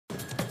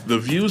The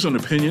views and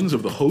opinions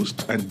of the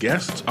host and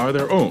guests are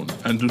their own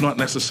and do not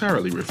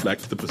necessarily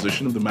reflect the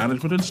position of the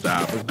management and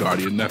staff of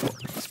Guardian Network.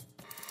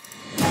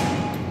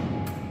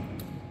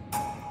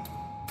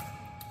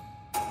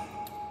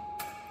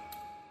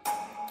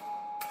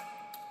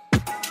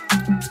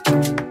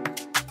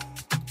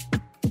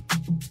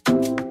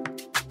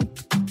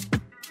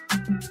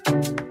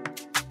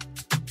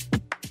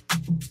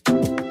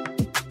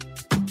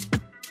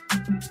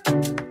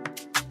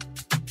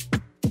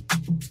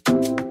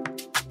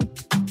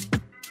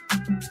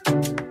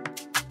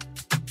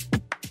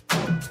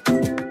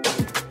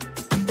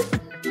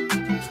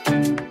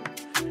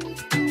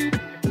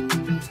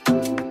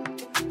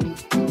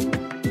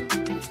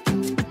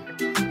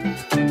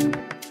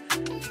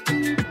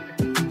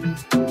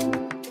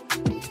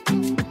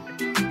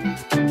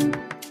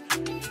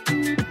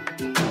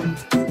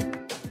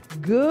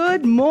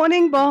 Good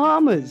morning,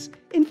 Bahamas.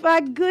 In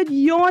fact, good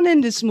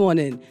yawning this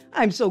morning.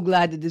 I'm so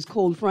glad that this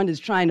cold front is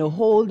trying to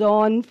hold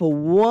on for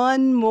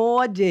one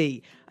more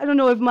day. I don't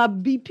know if my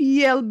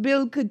BPL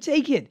bill could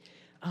take it.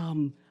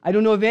 I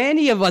don't know if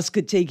any of us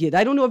could take it.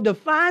 I don't know if the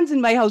fans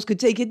in my house could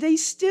take it. They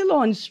still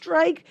on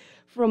strike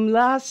from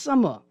last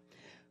summer.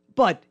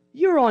 But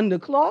you're on the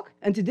clock,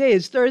 and today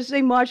is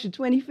Thursday, March the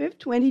 25th,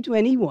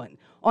 2021.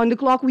 On the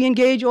clock, we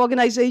engage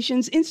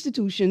organizations,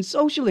 institutions,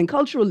 social and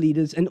cultural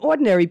leaders, and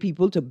ordinary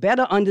people to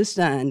better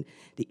understand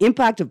the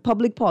impact of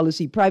public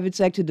policy, private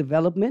sector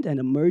development, and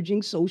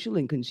emerging social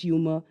and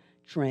consumer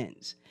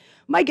trends.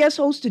 My guest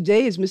host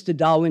today is Mr.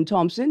 Darwin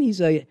Thompson.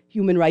 He's a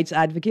human rights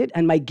advocate,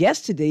 and my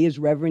guest today is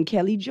Reverend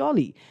Kelly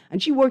Jolly,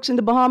 and she works in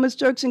the Bahamas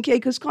Turks and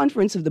Caicos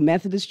Conference of the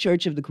Methodist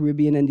Church of the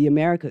Caribbean and the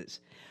Americas.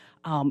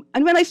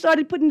 And when I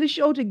started putting the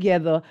show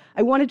together,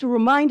 I wanted to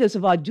remind us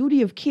of our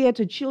duty of care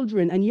to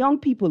children and young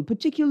people,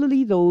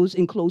 particularly those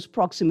in close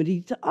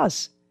proximity to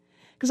us.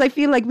 Because I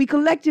feel like we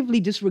collectively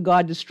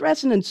disregard the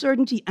stress and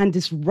uncertainty and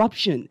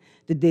disruption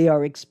that they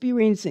are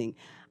experiencing.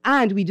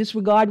 And we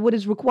disregard what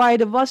is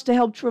required of us to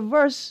help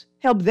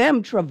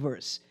them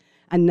traverse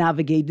and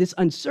navigate this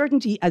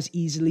uncertainty as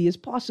easily as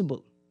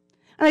possible.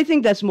 And I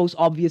think that's most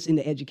obvious in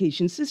the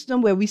education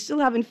system, where we still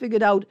haven't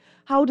figured out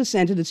how to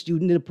center the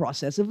student in the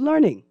process of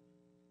learning.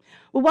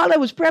 Well, while I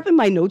was prepping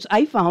my notes,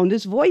 I found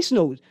this voice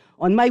note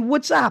on my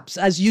WhatsApps,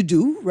 as you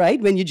do, right,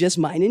 when you're just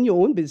minding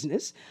your own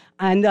business.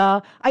 And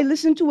I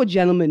listened to a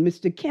gentleman,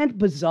 Mr. Kent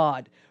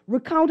Bazard,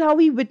 recount how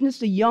he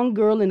witnessed a young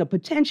girl in a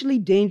potentially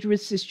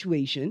dangerous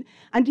situation,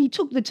 and he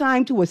took the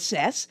time to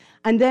assess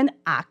and then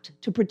act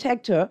to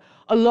protect her,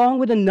 along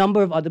with a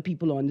number of other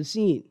people on the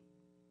scene.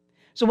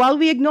 So while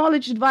we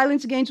acknowledge that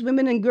violence against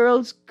women and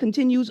girls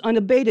continues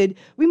unabated,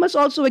 we must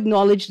also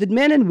acknowledge that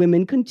men and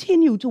women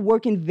continue to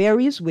work in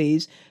various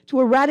ways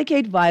to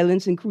eradicate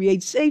violence and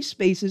create safe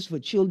spaces for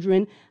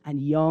children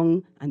and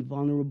young and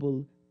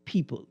vulnerable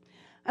people.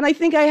 And I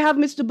think I have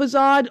Mr.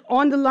 Bazard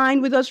on the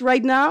line with us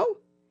right now.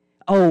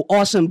 Oh,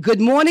 awesome. Good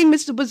morning,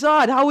 Mr.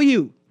 Bazard. How are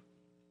you?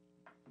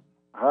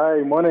 Hi,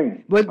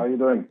 morning. Well, how are you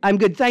doing? I'm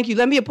good, thank you.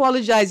 Let me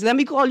apologize. Let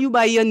me call you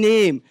by your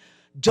name,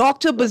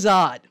 Dr.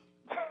 Bazard.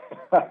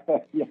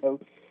 Yeah, the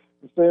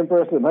same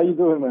person. How you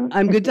doing, man?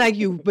 I'm good, thank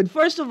you. But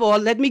first of all,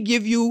 let me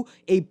give you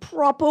a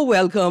proper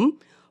welcome.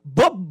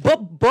 Bup,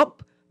 bup,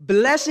 bup.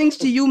 Blessings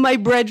to you, my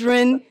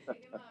brethren.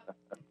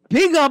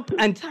 Big up,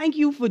 and thank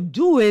you for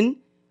doing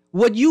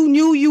what you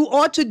knew you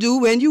ought to do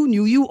when you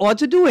knew you ought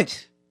to do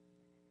it.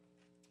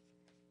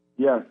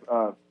 Yes,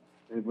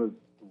 it was,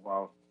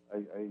 wow. I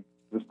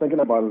was thinking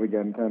about it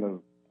again, kind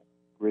of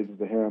raises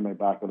the hair on my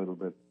back a little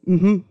bit.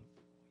 Mm-hmm.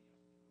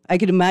 I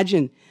could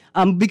imagine.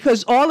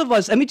 Because all of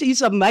us, let me tell you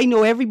something, I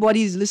know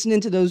everybody is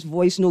listening to those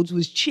voice notes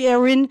was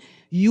cheering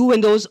you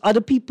and those other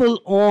people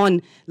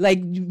on. Like,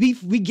 we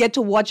get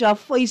to watch our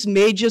first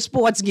major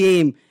sports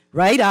game,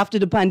 right, after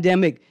the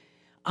pandemic.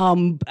 I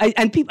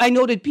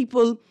know that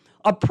people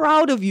are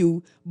proud of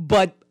you,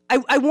 but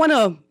I want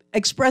to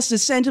express the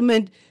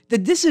sentiment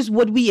that this is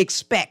what we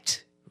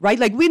expect, right?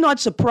 Like, we're not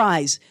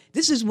surprised.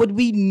 This is what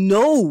we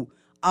know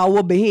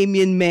our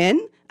Bahamian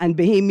men and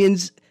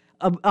Bahamians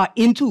are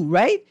into,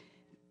 right?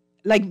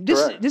 Like,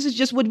 this is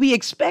just what we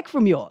expect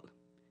from y'all.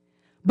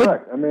 But,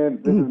 correct. I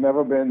mean, this has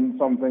never been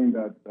something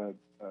that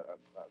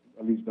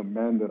at least the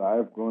men that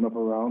I've grown up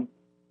around,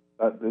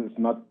 that's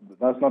not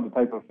the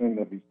type of thing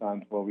that we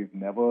stand for. We've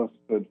never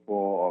stood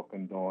for or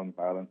condoned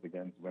violence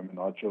against women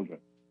or children.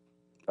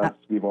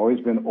 We've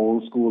always been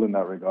old school in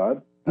that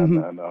regard,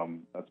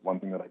 and that's one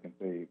thing that I can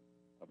say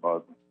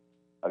about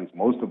at least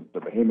most of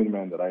the Bahamian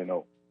men that I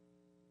know.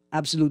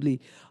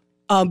 Absolutely.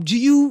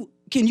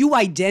 Can you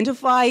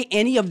identify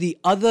any of the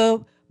other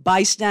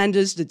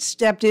bystanders that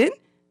stepped in?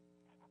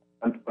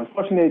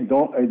 Unfortunately,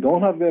 I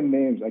don't have their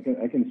names. I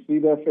can see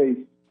their face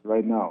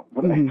right now,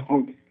 but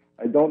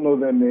I don't know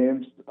their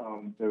names.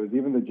 There was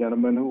even the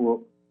gentleman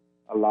who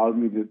allowed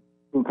me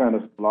to kind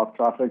of block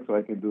traffic so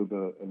I could do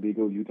the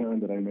illegal U-turn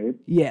that I made.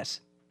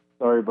 Yes.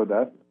 Sorry about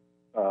that.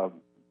 To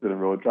the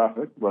road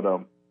traffic, but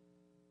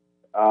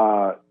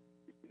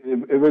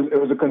it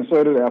was a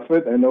concerted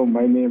effort. I know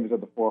my name is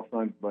at the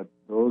forefront, but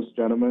those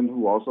gentlemen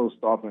who also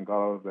stopped and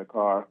got out of their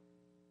car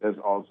there's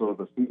also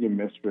the senior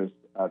mistress.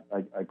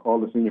 I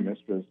called the senior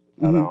mistress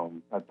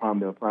at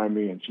Palmdale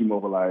Primary, and she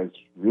mobilized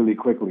really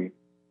quickly.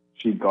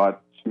 She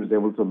was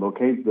able to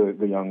locate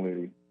the young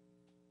lady,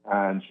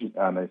 and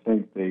I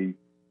think they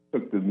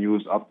took the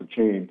news up the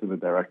chain to the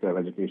director of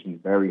education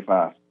very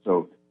fast.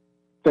 So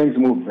things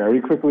moved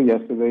very quickly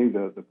yesterday.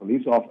 The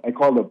police officer, I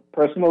called a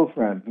personal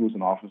friend who's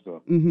an officer,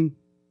 and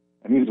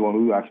he's the one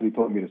who actually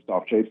told me to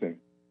stop chasing.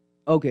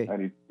 Okay.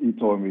 And he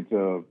told me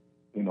to,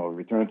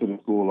 return to the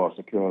school or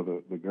secure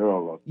the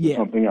girl or do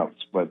something else,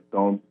 but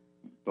don't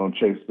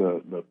chase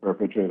the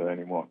perpetrator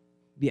anymore.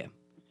 Yeah.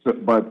 So,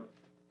 but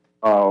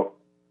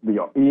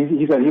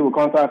he said he will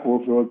contact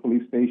Wolf Road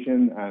Police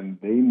Station, and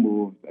they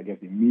moved, I guess,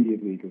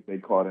 immediately because they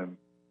caught him.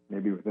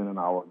 Maybe within an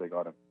hour, they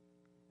got him.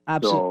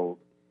 Absolutely. So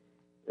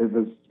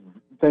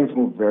things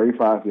moved very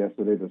fast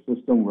yesterday. The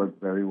system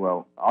worked very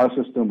well. Our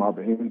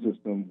behavior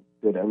system,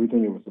 did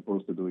everything it was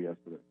supposed to do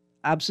yesterday.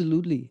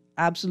 Absolutely.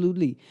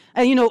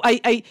 And,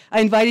 I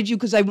invited you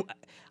because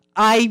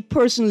I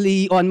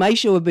personally, on my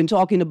show, have been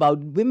talking about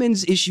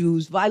women's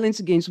issues, violence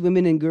against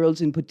women and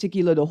girls in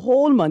particular, the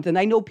whole month. And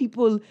I know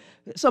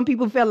some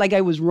people felt like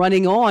I was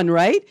running on,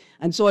 right?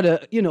 And sort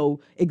of,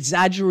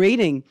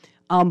 exaggerating.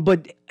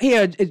 But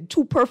here are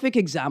two perfect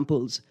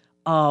examples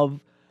of,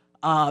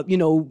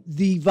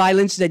 the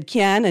violence that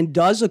can and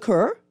does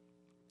occur,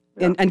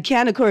 and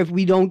can occur if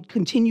we don't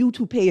continue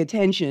to pay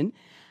attention,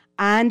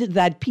 and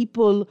that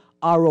people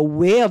are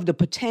aware of the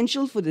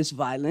potential for this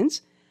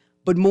violence,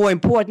 but more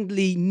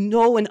importantly,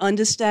 know and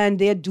understand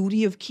their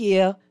duty of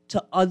care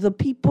to other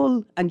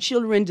people and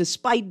children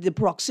despite the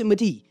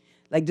proximity,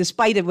 like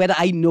despite it, whether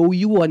I know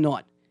you or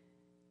not.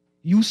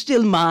 You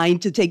still mine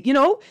to take,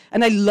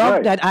 and I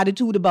love that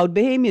attitude about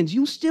Bahamians.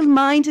 You still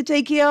mine to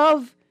take care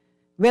of,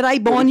 whether I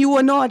born you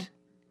or not.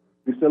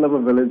 We still have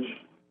a village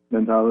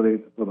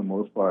mentality for the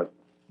most part.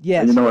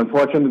 Yes. And,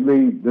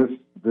 unfortunately, this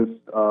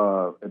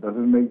it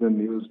doesn't make the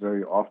news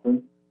very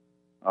often.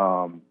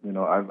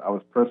 I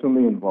was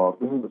personally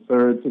involved. This is the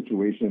third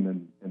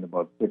situation in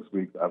about 6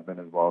 weeks I've been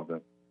involved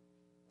in.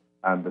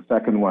 And the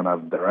second one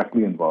I'm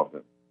directly involved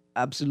in.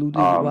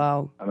 Absolutely.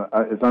 Wow. And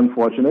it's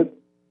unfortunate.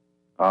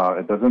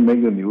 It doesn't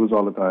make the news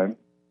all the time.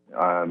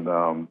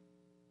 And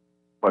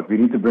but we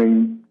need to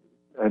bring,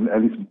 and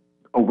at least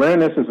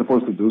awareness is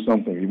supposed to do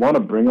something. We want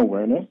to bring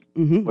awareness,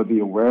 but the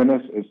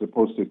awareness is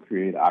supposed to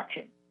create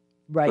action.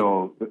 Right.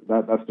 So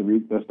that's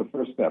the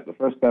first step. The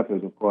first step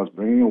is, of course,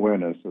 bringing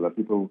awareness so that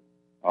people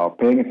are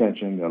paying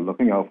attention, they're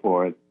looking out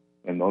for it,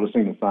 and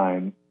noticing the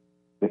signs.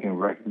 They can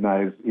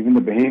recognize even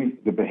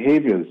the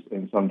behaviors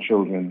in some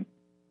children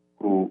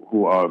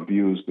who are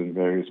abused in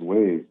various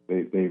ways.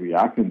 They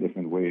react in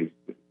different ways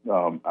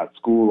at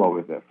school or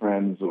with their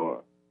friends,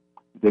 or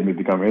they may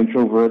become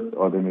introverts,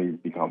 or they may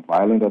become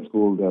violent at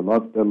school. There are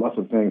lots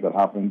of things that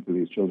happen to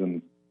these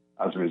children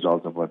as a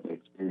result of what they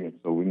experience.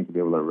 So we need to be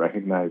able to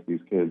recognize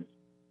these kids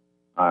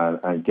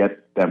and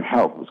get them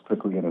help as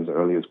quickly and as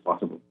early as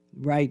possible.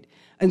 Right.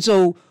 And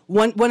so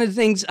one of the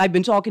things I've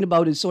been talking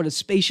about is sort of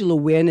spatial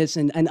awareness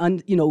and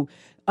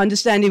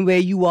understanding where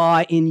you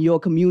are in your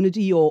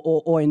community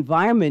or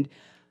environment.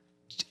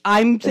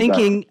 I'm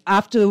thinking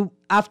after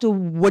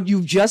what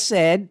you've just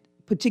said,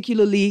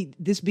 particularly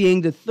this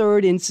being the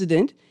third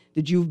incident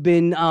that you've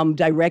been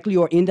directly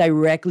or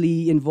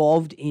indirectly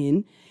involved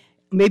in,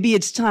 maybe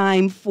it's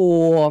time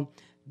for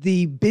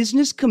the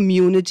business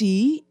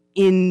community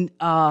in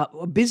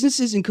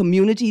businesses and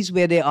communities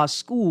where there are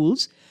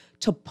schools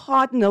to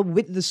partner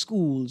with the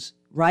schools,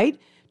 right?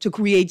 To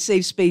create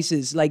safe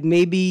spaces, like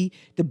maybe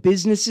the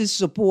businesses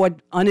support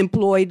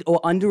unemployed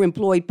or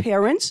underemployed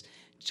parents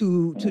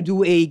to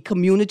do a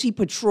community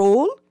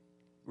patrol,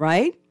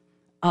 right?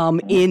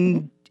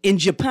 In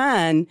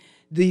Japan,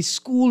 the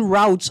school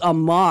routes are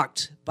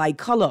marked by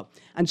color.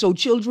 And so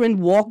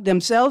children walk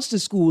themselves to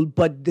school,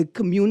 but the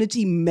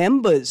community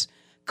members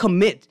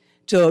commit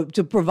to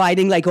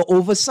providing like an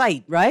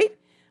oversight, right?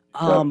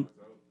 And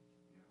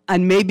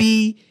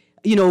maybe,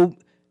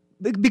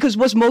 because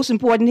what's most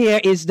important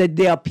here is that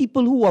there are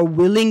people who are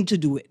willing to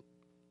do it.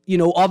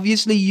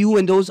 Obviously you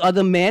and those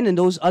other men and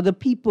those other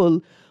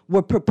people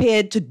were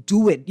prepared to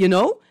do it,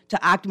 to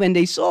act when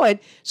they saw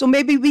it. So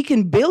maybe we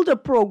can build a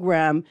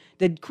program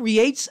that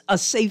creates a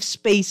safe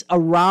space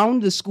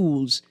around the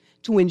schools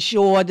to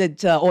ensure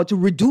that, or to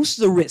reduce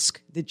the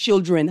risk that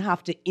children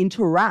have to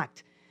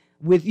interact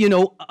with,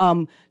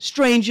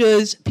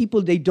 strangers,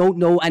 people they don't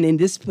know, and in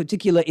this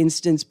particular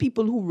instance,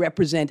 people who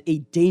represent a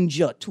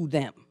danger to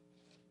them.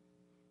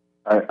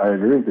 I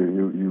agree with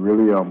you. You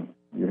really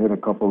you hit a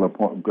couple of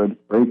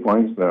great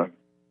points there.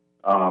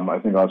 I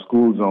think our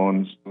school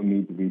zones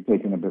need to be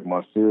taken a bit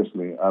more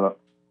seriously.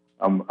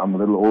 I'm a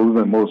little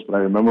older than most, but I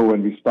remember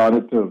when we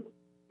started to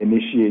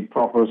initiate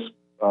proper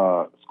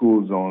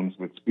school zones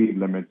with speed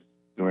limits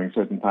during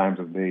certain times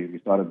of day. We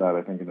started that,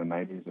 I think, in the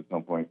 90s at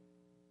some point.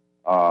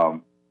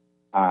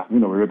 We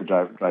were able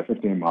to drive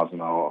 15 miles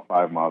an hour or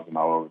 5 miles an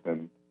hour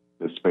within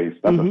this space.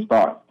 That's a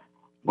start.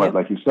 But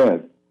like you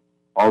said,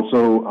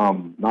 also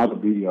now to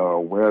be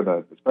aware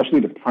that, especially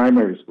the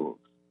primary schools,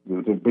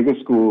 The bigger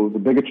schools, the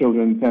bigger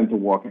children tend to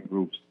walk in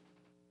groups.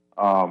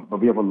 But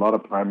we have a lot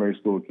of primary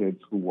school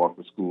kids who walk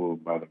to school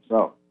by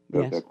themselves.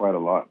 They're quite a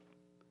lot.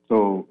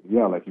 So,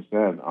 yeah, like you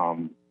said,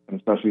 and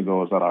especially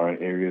those that are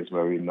in areas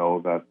where we know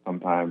that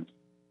sometimes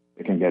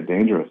it can get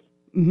dangerous.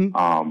 Mm-hmm.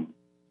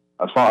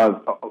 As far as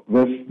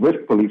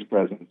with police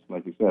presence,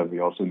 like you said, we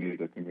also need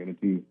the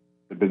community,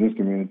 the business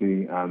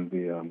community, and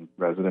the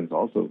residents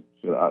also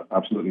should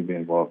absolutely be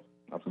involved.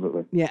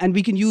 Absolutely. Yeah, and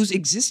we can use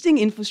existing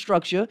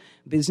infrastructure,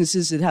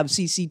 businesses that have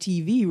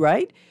CCTV,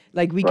 right?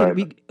 Like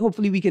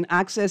hopefully we can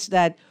access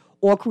that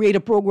or create a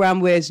program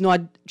where it's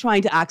not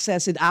trying to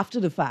access it after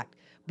the fact.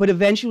 But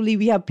eventually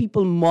we have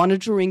people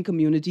monitoring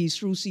communities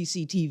through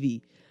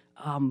CCTV.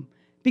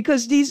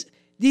 Because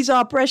these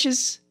are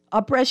precious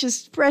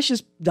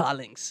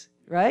darlings,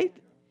 right?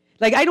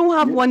 Like I don't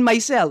have one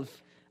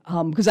myself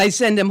because I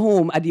send them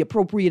home at the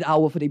appropriate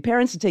hour for their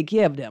parents to take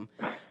care of them.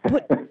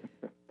 But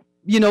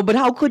but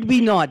how could we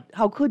not?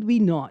 How could we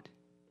not?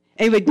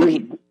 Anyway,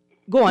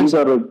 go on. These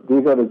are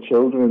the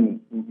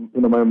children.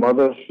 My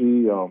mother,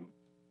 she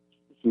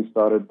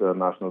started the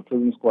National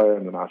Children's Choir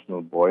and the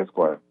National Boys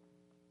Choir.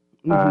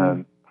 Mm-hmm.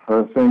 And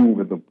her thing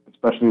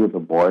especially with the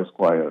boys'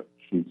 choir,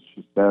 she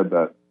said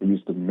that it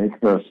used to make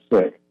her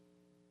sick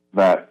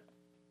that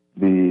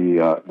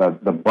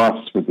the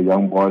bus with the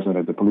young boys in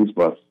it, the police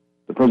bus,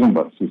 the prison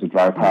bus, used to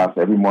drive past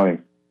every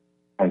morning,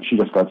 and she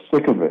just got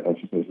sick of it. And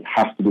she said she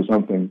has to do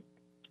something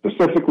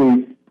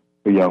specifically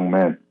for young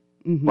men.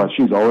 Mm-hmm. But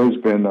she's always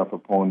been a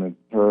proponent,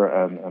 her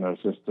and her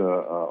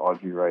sister,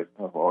 Audrey Wright,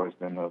 have always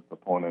been a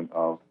proponent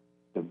of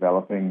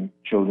developing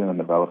children and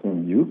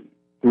developing youth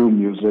through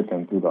music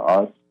and through the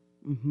arts.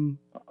 Mm-hmm.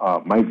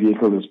 My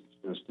vehicle is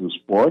through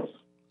sports.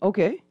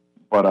 Okay.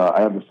 But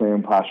I have the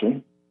same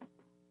passion.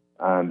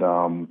 And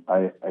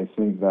I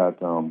think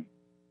that,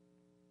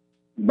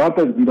 not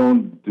that we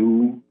don't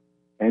do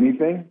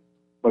anything,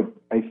 but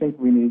I think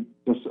we need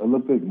just a little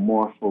bit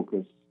more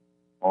focus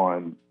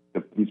on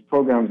these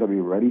programs that we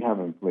already have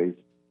in place,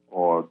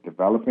 or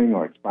developing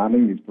or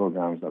expanding these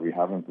programs that we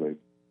have in place,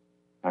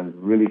 and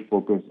really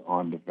focus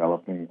on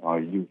developing our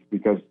youth.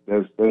 Because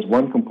there's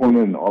one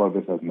component in all of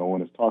this that no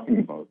one is talking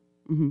about,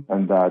 mm-hmm.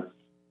 and that's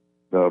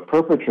the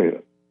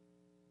perpetrator.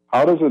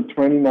 How does a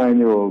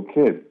 29-year-old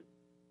kid,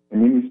 I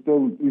mean,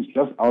 he's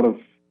just out of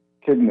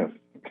kidness.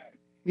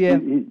 Yeah.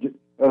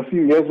 A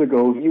few years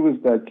ago, he was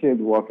that kid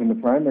walking to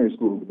primary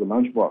school with the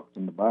lunchbox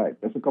in the bag.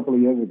 That's a couple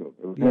of years ago.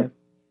 It was him.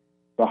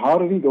 So how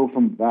did he go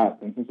from that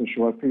in such a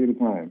short period of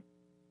time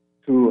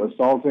to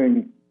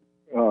assaulting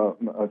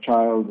a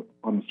child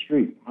on the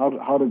street? How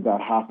did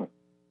that happen?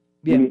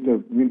 Yeah.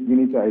 We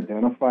need to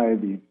identify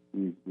these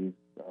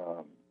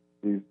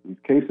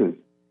cases,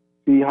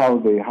 see how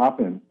they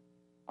happen,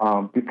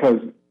 because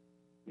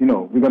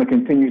we're going to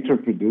continue to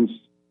produce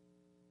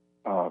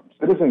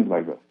citizens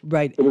like that.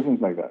 Right.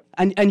 Citizens like that.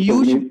 And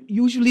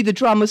usually the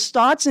trauma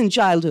starts in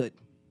childhood.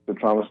 The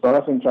trauma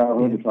starts in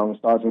childhood. Yeah. The trauma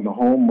starts in the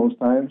home most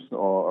times,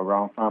 or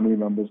around family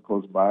members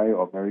close by,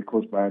 or very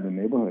close by in the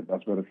neighborhood.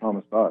 That's where the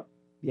trauma starts.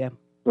 Yeah.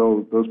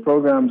 So those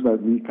programs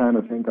that we kind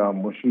of think are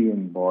mushy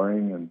and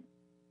boring, and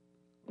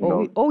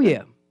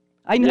yeah.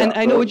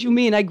 I know what you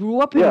mean. I grew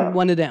up in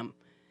one of them.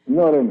 You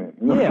know what I mean?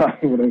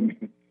 Exactly what I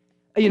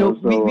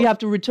mean. We have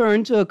to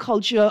return to a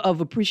culture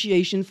of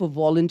appreciation for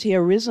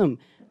volunteerism,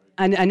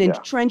 and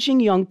entrenching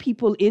young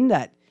people in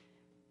that.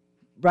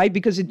 Right,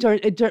 because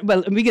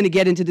well, we're going to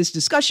get into this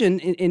discussion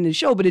in the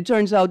show, but it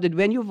turns out that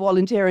when you're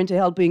volunteering to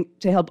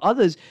help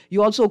others,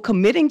 you're also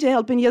committing to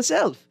helping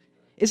yourself.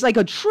 It's like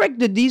a trick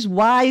that these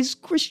wise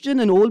Christian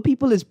and old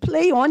people is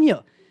play on you.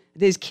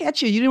 They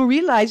catch you. You don't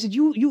realize that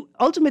you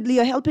ultimately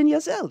are helping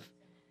yourself.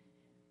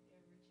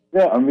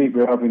 Yeah, I mean,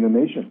 we're helping the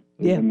nation.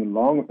 Yeah. In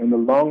the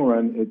long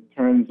run, it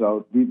turns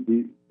out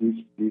these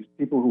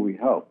people who we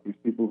help, these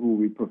people who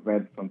we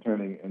prevent from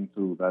turning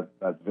into that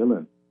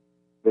villain,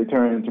 they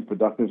turn into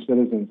productive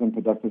citizens, and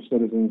productive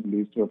citizens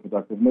leads to a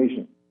productive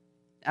nation.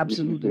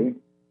 Absolutely.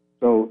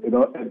 So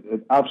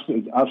it's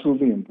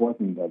absolutely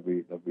important that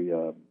we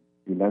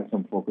lend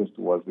some focus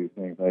towards these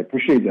things. I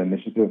appreciate the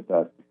initiative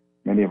that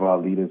many of our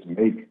leaders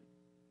make,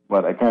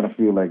 but I kind of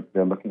feel like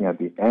they're looking at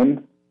the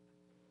end,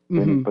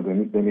 mm-hmm. but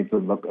they need to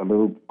look a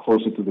little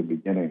closer to the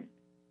beginning.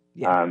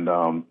 Yeah. And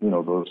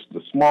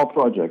the small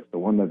projects, the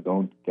ones that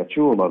don't get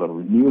you a lot of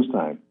news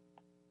time,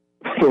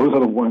 those are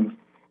the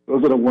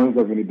ones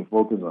that we need to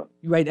focus on.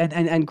 Right,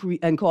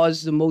 and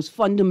cause the most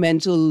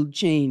fundamental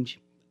change.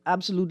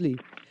 Absolutely.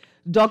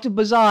 Dr.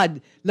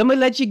 Bazard, let me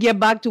let you get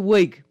back to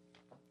work.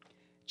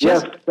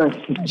 Yes, thank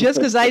you. Just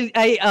because I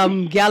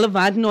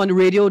gallivanting on the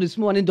radio this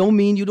morning don't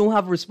mean you don't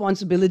have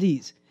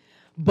responsibilities.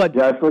 But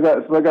yeah, I still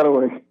got to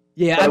work.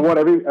 Yeah, I want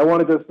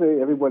to just say,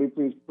 everybody,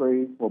 please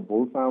pray for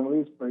both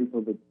families. Pray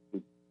for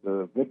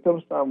the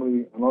victim's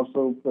family, and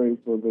also pray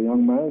for the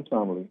young man's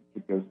family,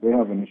 because they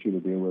have an issue to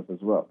deal with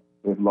as well.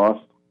 We've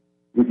lost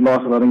a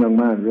lot of young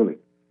men, really.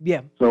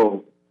 Yeah.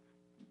 So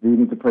we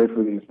need to pray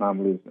for these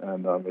families,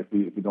 and if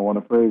you don't want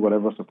to pray,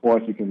 whatever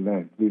support you can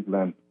lend, please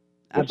lend.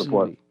 Absolutely.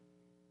 Support.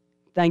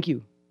 Thank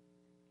you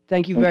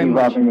very much. Thank you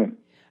for having me.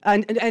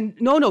 And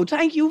no,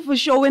 thank you for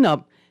showing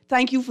up.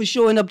 Thank you for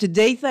showing up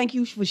today. Thank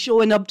you for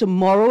showing up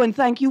tomorrow. And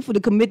thank you for the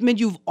commitment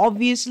you've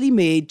obviously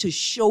made to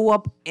show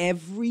up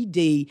every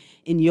day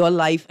in your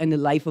life and the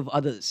life of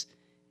others.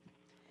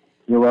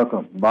 You're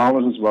welcome.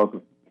 Bahamas is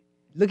welcome.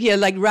 Look here,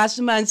 like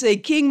Rastaman say,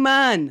 King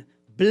Man,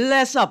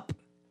 bless up.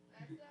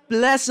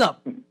 Bless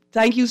up.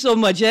 Thank you so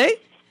much, eh?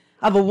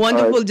 Have a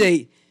wonderful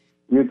day.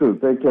 You too.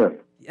 Take care.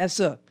 Yes,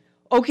 sir.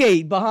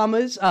 Okay,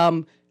 Bahamas.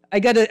 I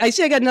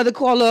see I got another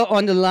caller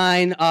on the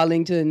line,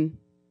 Arlington.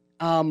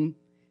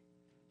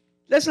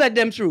 Let's let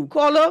them through.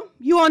 Caller,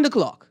 you on the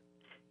clock.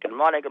 Good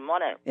morning, good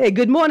morning. Hey,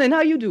 good morning.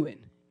 How you doing?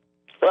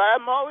 So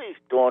I'm always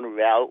doing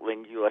well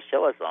when your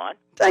show is on.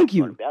 Thank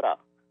you. Doing better.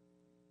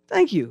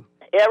 Thank you.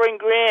 Erin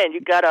Greene,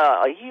 you got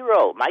a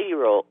hero, my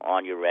hero,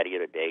 on your radio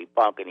today.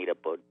 Punk Anita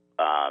put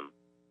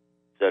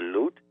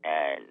Salute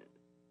and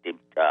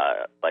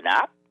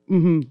Banat.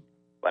 Mm-hmm.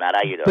 Banat,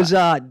 how you doing?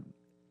 Bazard.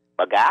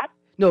 Bagat?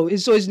 No,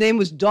 so his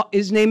name is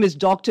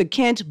Dr.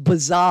 Kent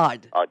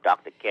Bazard. Oh,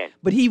 Dr. Kent.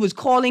 But he was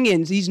calling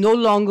in. He's no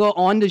longer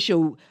on the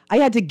show. I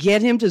had to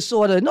get him to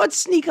sort of, not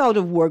sneak out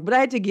of work, but I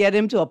had to get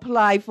him to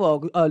apply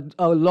for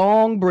a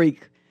long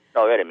break.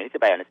 No, wait a minute.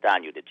 If I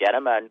understand you, the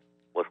gentleman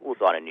who's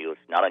on the news,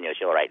 not on your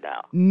show right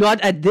now.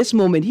 Not at this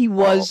moment. He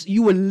was,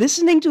 You were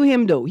listening to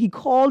him, though. He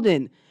called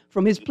in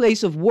from his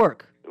place of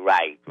work.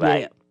 Right.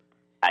 Yeah.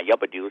 And your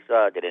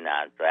producer didn't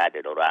answer at the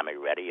Dorami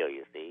radio,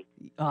 you see.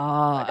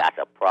 That's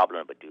a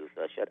problem. The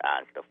producer should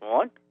answer the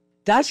phone.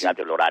 If you have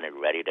to load on the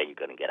radio, then you're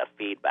going to get a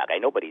feedback. I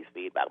know nobody's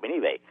feedback. But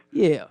anyway,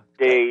 yeah.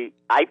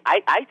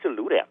 I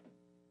salute him.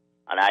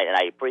 And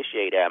I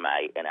appreciate him.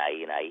 And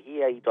I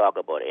hear you talk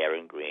about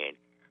Erin Greene,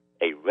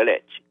 a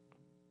village.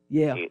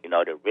 Yeah. You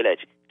know, the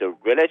village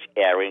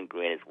Erin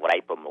Greene is what I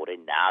promoted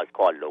now. It's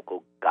called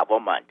local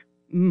government.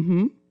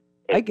 Mm-hmm.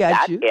 I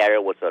got you. That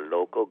area was a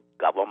local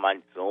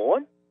government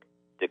zone.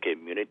 The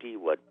community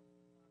would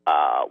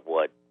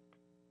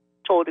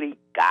totally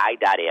guide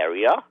that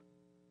area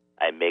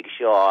and make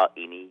sure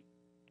any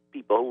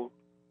people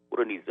who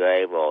don't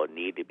deserve or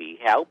need to be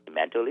helped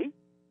mentally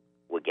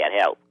would get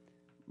help.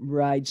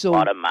 Right. So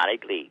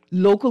automatically.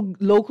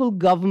 Local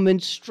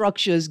government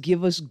structures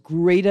give us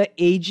greater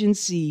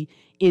agency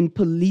in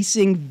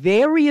policing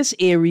various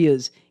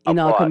areas in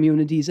our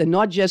communities, and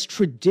not just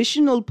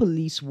traditional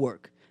police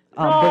work.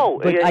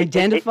 But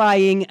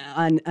identifying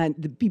and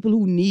the people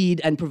who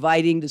need and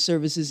providing the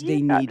services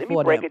they need for them. Let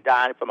me break it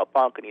down from a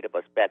Punk Anita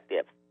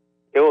perspective.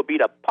 It will be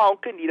the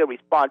Punk Anita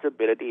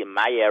responsibility in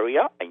my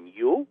area, and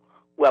you,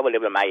 whoever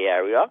lives in my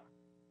area,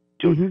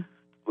 to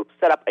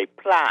set up a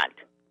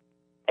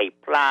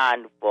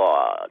plan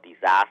for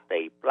disaster,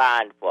 a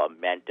plan for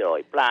mental,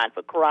 a plan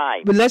for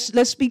crime. But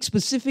let's speak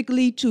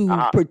specifically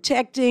to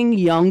protecting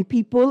young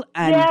people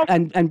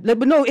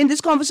but no, in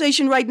this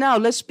conversation right now,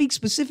 let's speak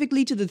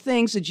specifically to the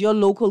things that your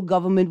local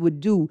government would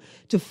do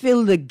to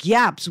fill the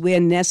gaps where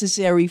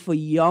necessary for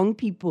young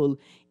people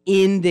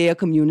in their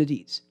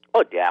communities.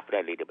 Oh,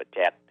 definitely to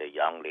protect the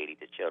young ladies,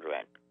 the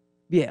children.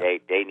 Yeah,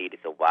 they need to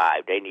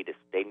survive. They need to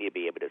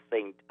be able to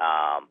sing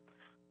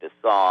the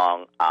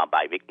song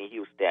by Whitney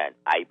Houston,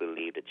 I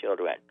Believe the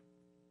Children.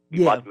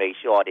 You must make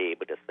sure they're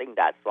able to sing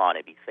that song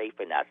and be safe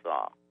in that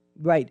song.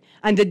 Right.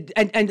 And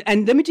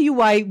let me tell you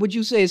why what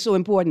you say is so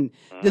important.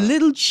 The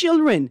little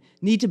children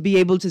need to be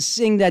able to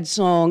sing that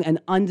song and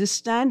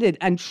understand it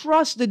and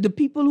trust that the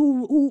people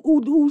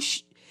who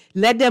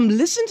let them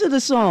listen to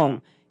the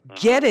song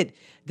get it.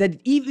 That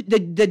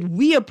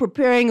we are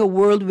preparing a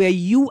world where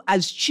you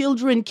as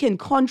children can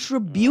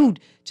contribute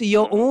to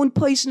your own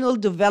personal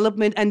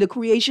development and the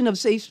creation of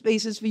safe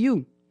spaces for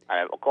you.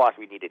 And of course,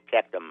 we need to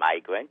check the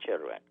migrant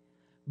children.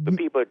 The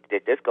people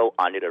that just go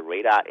under the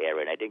radar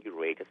area, and I think you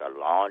raised this a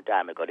long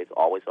time ago. It's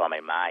always on my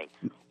mind.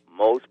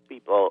 Most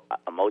people,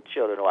 most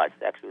children who are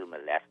sexually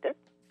molested,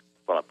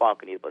 from a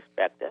Punk Anita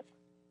perspective,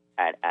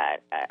 and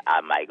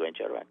are migrant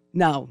children.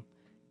 Now,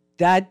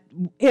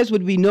 here's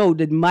what we know,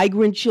 that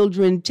migrant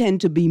children tend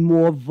to be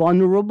more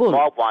vulnerable.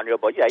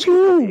 Yeah.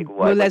 To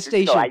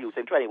molestation. I used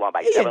 21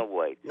 by 7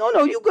 words. No,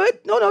 you good.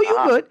 No, you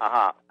good.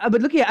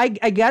 But look here, I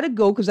got to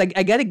go because I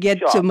got to get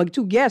to my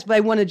two guests, but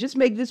I want to just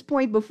make this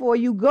point before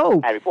you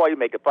go. And before you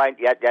make the point,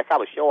 that's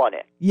how a show on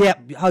it. Yeah,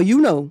 how you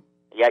know?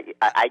 Yeah,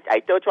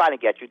 I still trying to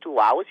get you 2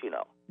 hours, you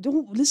know.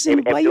 Don't listen.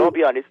 If you don't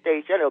be on this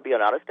station, it'll be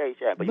on another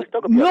station. But you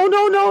still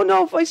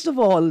No. First of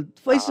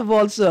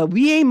all, sir,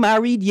 we ain't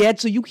married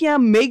yet, so you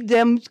can't make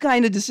them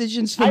kind of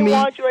decisions for me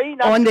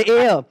on the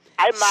air.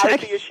 I'm married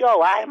to your show.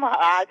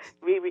 I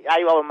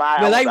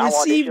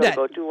received that.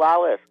 For 2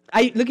 hours.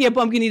 Look here,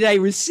 Pumpkin Eater, I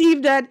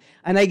received that,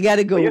 and I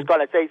gotta go. You're just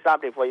gonna say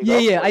something before you go.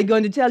 Yeah. I'm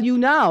going to tell you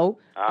now.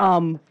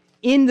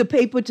 In the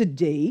paper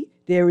today,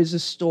 there is a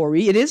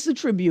story. It is the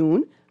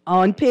Tribune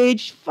on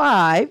page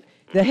 5.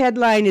 The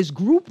headline is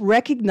Group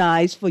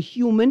Recognized for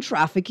Human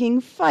Trafficking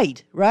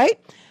Fight, right?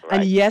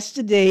 And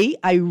yesterday,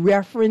 I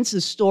referenced a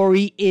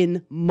story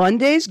in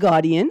Monday's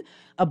Guardian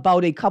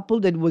about a couple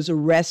that was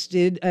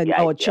arrested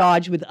or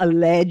charged with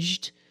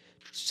alleged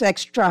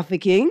sex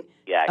trafficking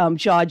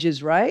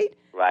charges, right?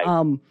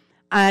 Right.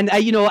 And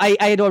I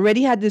had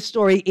already had this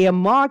story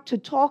earmarked to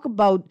talk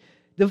about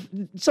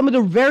some of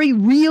the very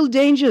real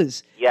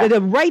dangers that are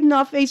right in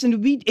our face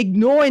and we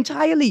ignore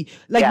entirely.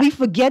 Like we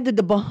forget that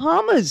the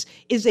Bahamas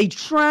is a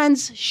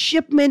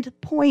transshipment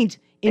point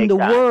in the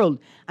world.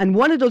 And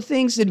one of the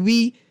things that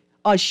we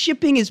are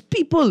shipping is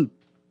people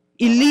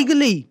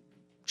illegally,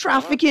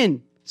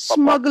 trafficking,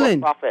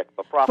 smuggling.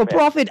 For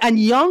profit. And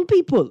young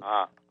people.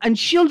 And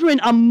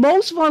children are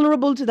most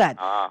vulnerable to that.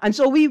 And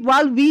so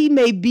while we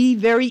may be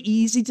very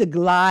easy to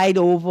glide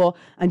over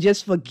and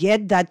just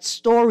forget that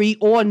story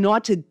or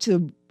not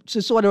to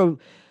sort of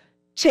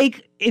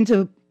take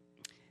into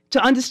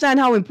to understand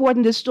how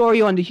important this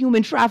story on the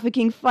human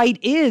trafficking fight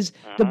is,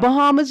 the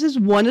Bahamas is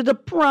one of the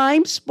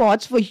prime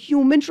spots for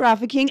human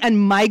trafficking, and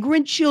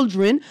migrant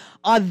children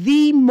are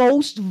the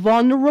most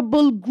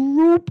vulnerable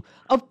group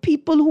of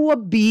people who are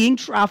being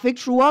trafficked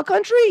through our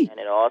country. And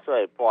it's also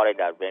important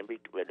that when we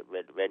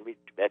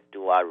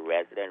do our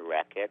resident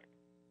record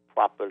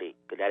properly,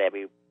 because not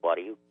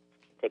everybody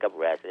take up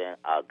resident,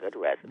 a good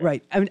resident.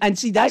 Right, and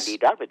see that's. I be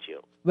done with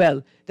you.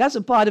 Well, that's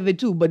a part of it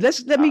too. But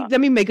let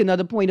me make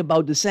another point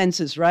about the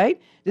census.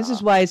 Right, this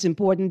is why it's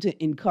important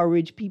to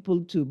encourage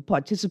people to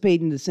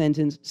participate in the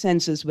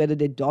census, whether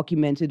they're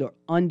documented or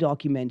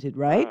undocumented.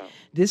 Right,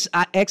 this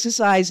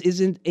exercise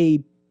isn't a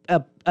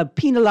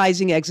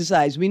penalizing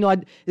exercise.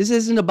 This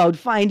isn't about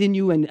finding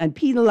you and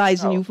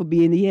penalizing you for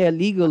being here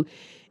illegal.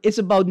 It's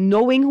about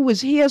knowing who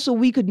is here so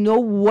we could know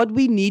what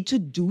we need to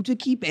do to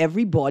keep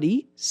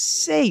everybody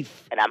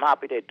safe. And I'm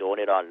happy they're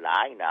doing it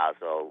online now.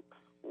 So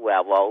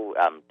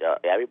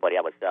everybody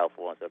have a cell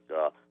phone. So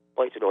the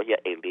folks who don't here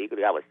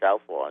illegally have a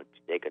cell phone,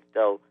 they could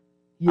still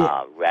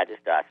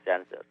register a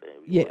census.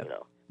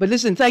 But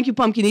listen, thank you,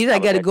 Pumpkin Eater. I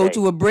got to go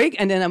to a break,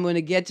 and then I'm going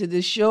to get to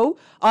this show.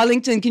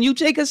 Arlington, can you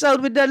take us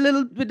out with that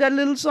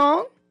little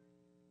song?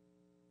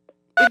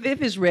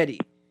 If it's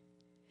ready.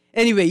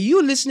 Anyway,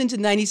 you're listening to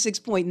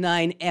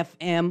 96.9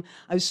 FM.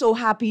 I'm so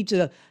happy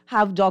to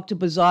have Dr.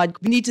 Bazard.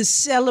 We need to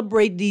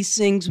celebrate these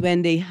things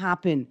when they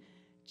happen.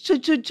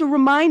 To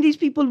remind these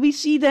people we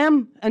see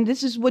them, and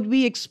this is what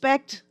we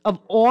expect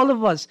of all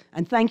of us.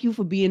 And thank you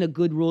for being a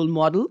good role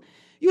model.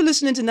 You're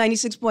listening to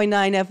 96.9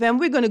 FM.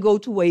 We're going to go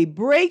to a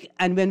break,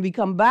 and when we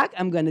come back,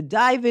 I'm going to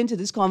dive into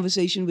this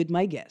conversation with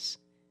my guests.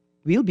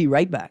 We'll be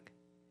right back.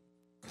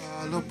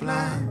 Come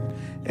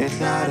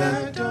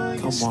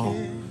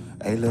on.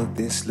 Hey, look,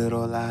 this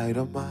little light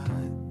of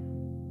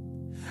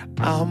mine,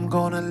 I'm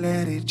gonna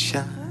let it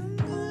shine.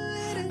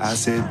 I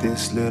said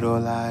this little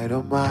light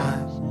of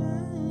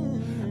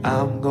mine,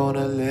 I'm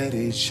gonna let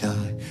it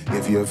shine.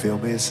 If you feel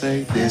me,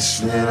 say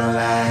this little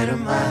light of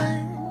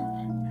mine,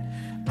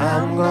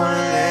 I'm gonna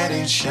let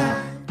it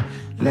shine.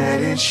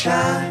 Let it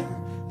shine,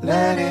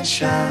 let it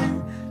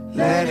shine,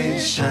 let it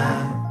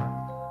shine.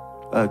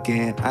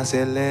 Again, I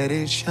said let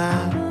it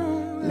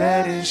shine,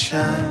 let it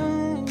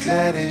shine,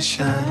 let it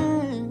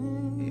shine.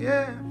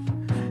 Yeah.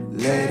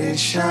 Let it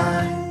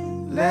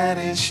shine, let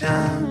it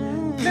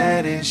shine,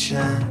 let it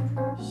shine.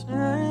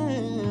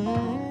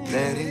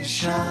 Let it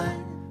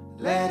shine,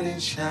 let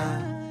it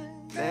shine,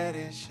 let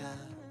it shine.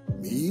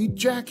 Meet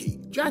Jackie.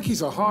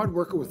 Jackie's a hard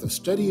worker with a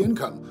steady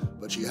income,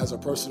 but she has a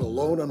personal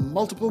loan and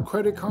multiple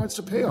credit cards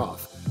to pay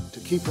off. To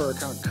keep her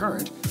account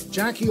current,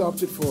 Jackie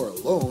opted for a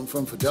loan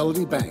from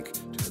Fidelity Bank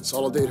to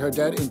consolidate her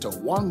debt into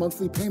one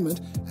monthly payment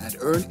and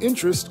earn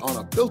interest on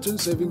a built-in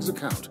savings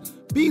account.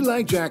 Be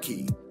like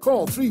Jackie.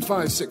 Call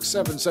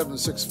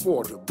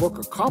 356-7764 to book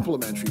a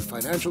complimentary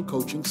financial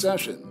coaching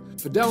session.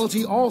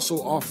 Fidelity also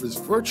offers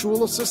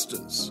virtual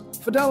assistance.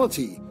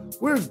 Fidelity,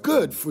 we're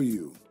good for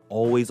you.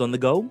 Always on the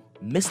go?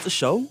 Missed the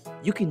show?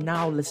 You can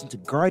now listen to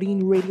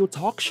Guardian Radio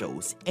talk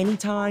shows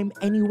anytime,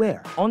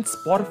 anywhere on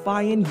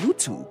Spotify and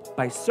YouTube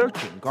by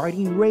searching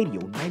Guardian Radio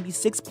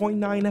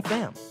 96.9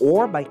 FM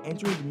or by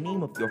entering the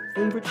name of your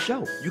favorite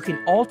show. You can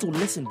also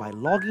listen by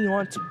logging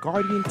on to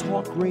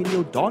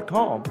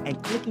GuardianTalkRadio.com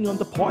and clicking on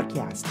the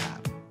podcast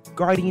tab.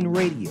 Guardian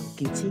Radio,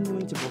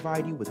 continuing to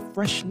provide you with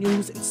fresh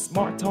news and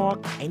smart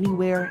talk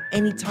anywhere,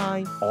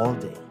 anytime, all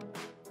day.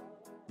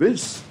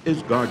 This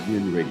is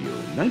Guardian Radio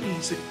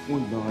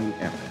 96.9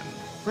 FM.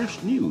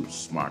 Fresh news,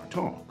 smart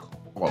talk,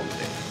 all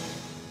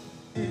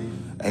day.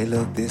 Hey,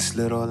 look, this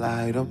little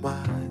light of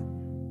mine,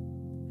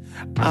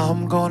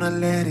 I'm gonna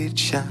let it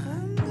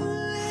shine.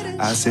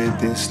 I said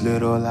this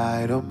little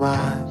light of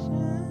mine,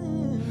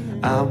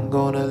 I'm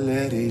gonna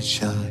let it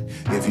shine.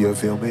 If you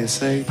feel me,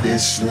 say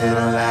this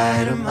little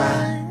light of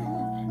mine,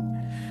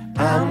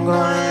 I'm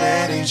gonna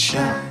let it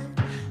shine.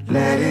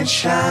 Let it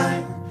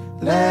shine,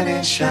 let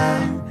it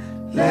shine,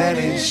 let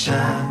it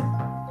shine.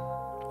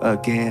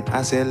 Again,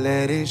 I said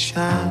let it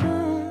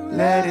shine,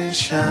 let it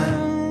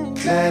shine,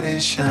 let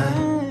it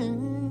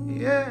shine.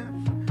 Yeah.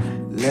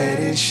 Let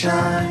it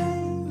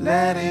shine,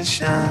 let it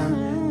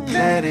shine,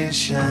 let it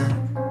shine.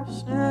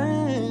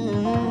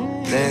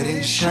 Let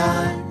it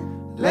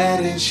shine, let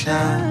it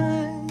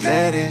shine,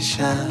 let it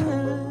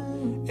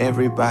shine.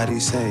 Everybody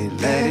say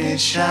let it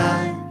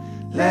shine,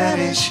 let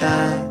it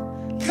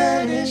shine,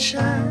 let it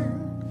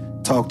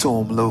shine. Talk to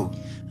him, Lou.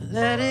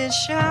 Let it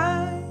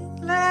shine,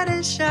 Let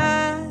it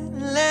shine,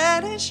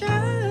 let it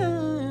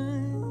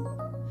shine,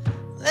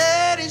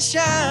 let it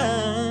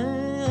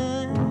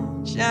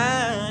shine,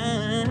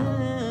 shine.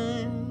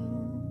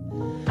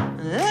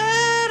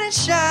 Let it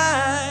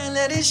shine,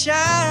 let it shine,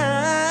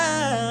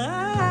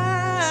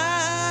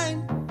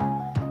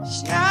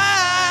 shine.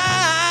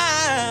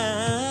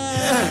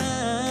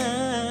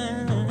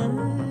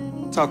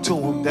 Talk to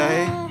him,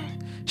 Dave.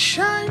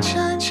 Shine,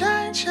 shine,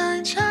 shine,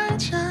 shine, shine,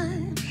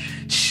 shine.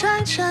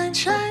 Shine, shine,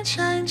 shine,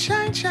 shine,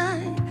 shine,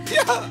 shine.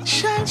 Yeah.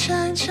 Shine,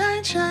 shine,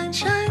 shine, shine,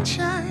 shine,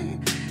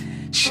 shine.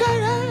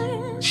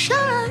 Shine, shine,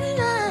 shine,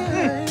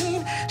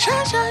 shine, shine,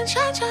 shine, shine,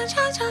 shine,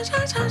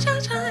 shine, shine,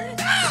 shine, shine.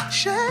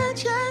 Shine,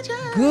 shine,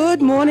 shine.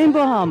 Good morning,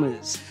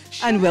 Bahamas,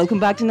 and welcome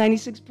back to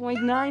 96.9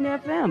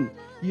 FM.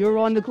 You're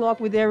on the clock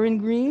with Erin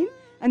Greene,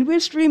 and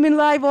we're streaming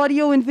live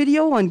audio and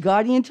video on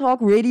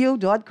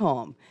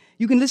GuardianTalkRadio.com.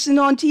 You can listen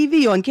on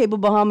TV on Cable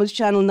Bahamas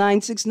Channel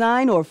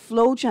 969 or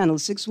Flow Channel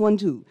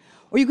 612.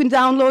 Or you can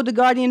download the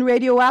Guardian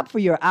Radio app for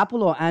your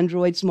Apple or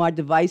Android smart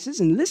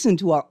devices and listen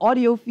to our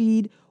audio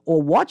feed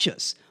or watch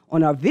us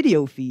on our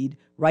video feed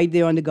right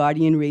there on the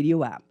Guardian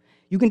Radio app.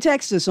 You can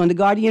text us on the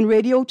Guardian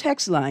Radio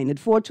text line at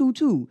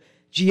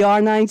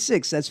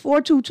 422-GR96. That's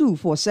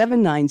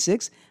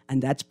 422-4796,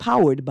 and that's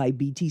powered by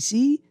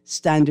BTC,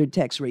 standard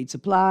text rate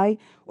supply.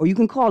 Or you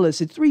can call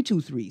us at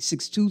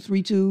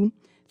 323-6232,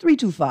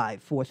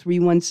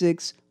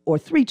 325-4316, or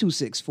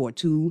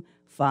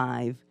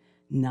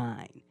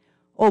 326-4259.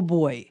 Oh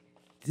boy,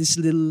 this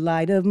little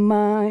light of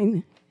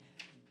mine.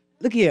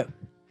 Look here.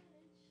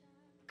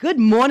 Good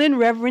morning,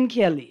 Reverend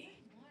Kelly.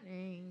 Good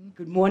morning.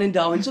 Good morning,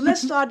 Darwin. So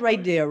let's start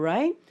right there,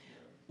 right?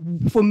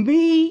 For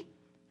me,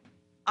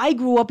 I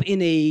grew up in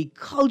a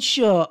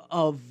culture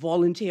of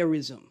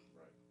volunteerism,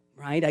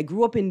 right? I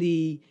grew up in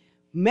the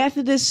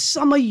Methodist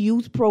Summer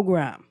Youth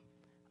Program,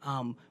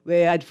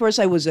 where at first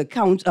I was a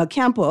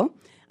camper,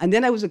 and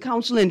then I was a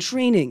counselor in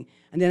training,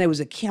 and then I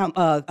was a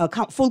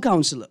full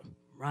counselor,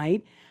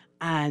 right?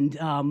 And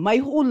my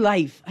whole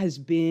life has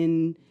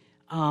been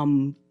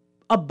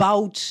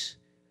about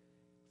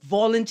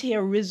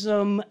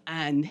volunteerism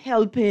and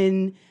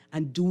helping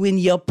and doing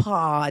your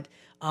part.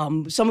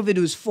 Some of it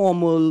was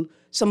formal,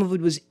 some of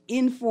it was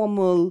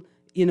informal,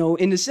 you know,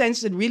 in the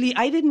sense that really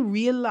I didn't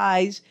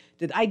realize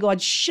that I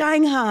got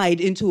shanghaied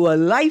into a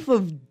life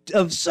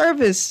of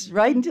service,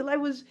 right, until I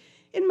was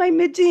in my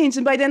mid-teens.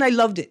 And by then I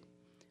loved it.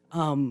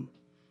 And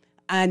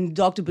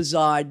Dr.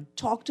 Bazard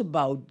talked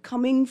about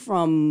coming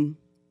from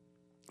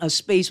a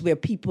space where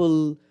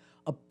people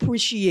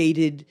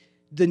appreciated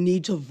the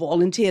need to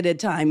volunteer their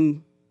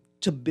time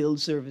to build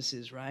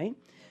services, right?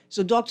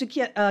 So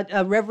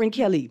Reverend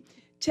Kelly,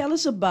 tell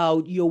us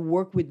about your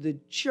work with the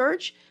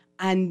church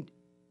and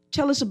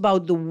tell us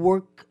about the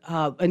work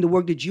and the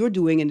work that you're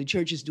doing and the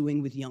church is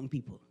doing with young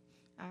people.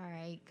 All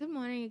right. Good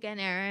morning again,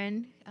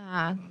 Erin.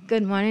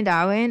 Good morning,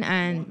 Darwin.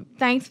 And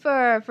thanks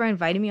for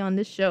inviting me on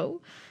this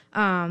show.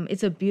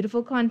 It's a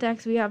beautiful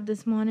context we have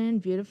this morning.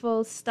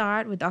 Beautiful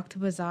start with Dr.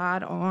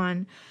 Bazard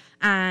on.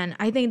 And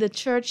I think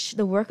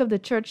the work of the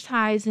church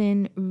ties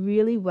in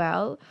really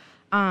well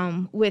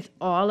with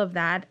all of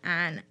that.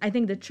 And I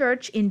think the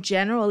church in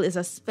general is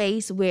a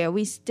space where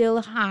we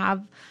still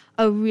have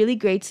a really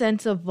great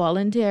sense of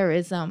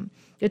volunteerism.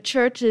 The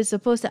church is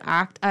supposed to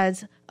act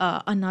as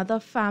another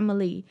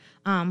family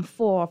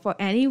for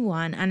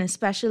anyone, and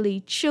especially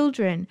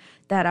children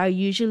that are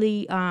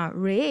usually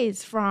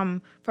raised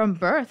from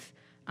birth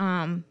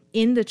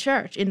in the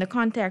church, in the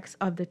context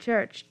of the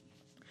church.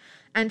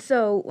 And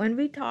so when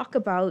we talk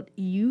about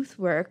youth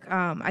work,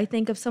 I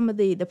think of some of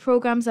the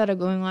programs that are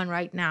going on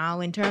right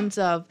now in terms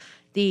of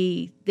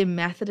the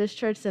Methodist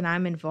church that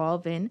I'm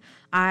involved in.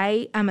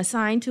 I am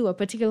assigned to a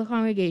particular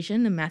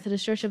congregation, the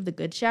Methodist Church of the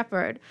Good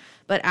Shepherd,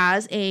 but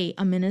as a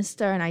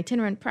minister, an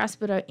itinerant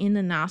presbyter in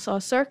the Nassau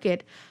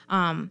Circuit,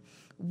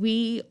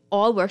 we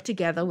all work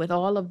together with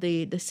all of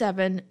the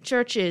 7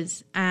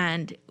 churches,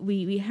 and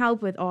we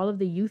help with all of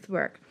the youth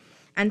work.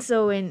 And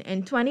so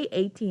in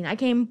 2018, I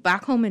came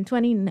back home in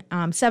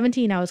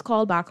 2017. I was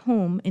called back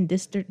home in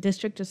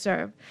district to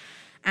serve.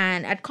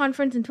 And at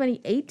conference in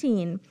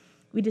 2018,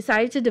 we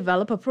decided to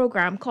develop a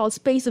program called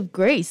Space of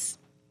Grace.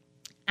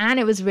 And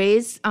it was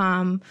raised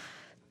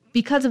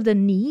because of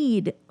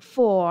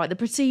the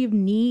perceived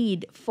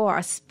need for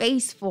a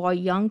space for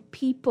young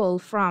people,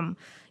 from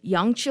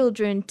young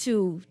children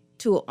to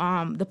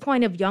the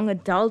point of young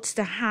adults,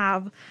 to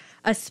have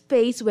a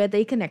space where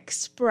they can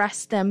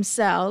express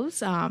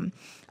themselves, a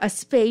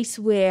space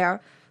where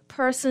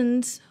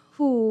persons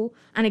who,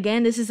 and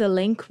again, this is a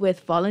link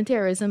with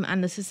volunteerism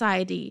and the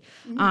society,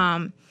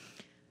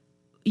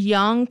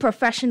 young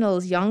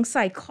professionals, young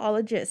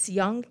psychologists,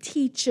 young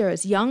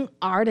teachers, young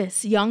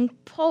artists, young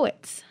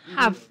poets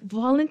have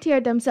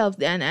volunteered themselves,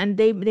 and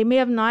they may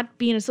have not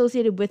been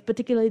associated with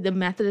particularly the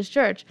Methodist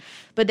Church,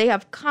 but they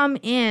have come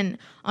in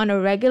on a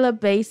regular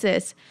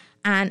basis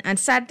and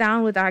sat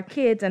down with our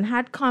kids and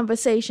had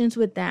conversations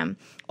with them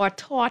or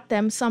taught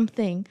them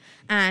something.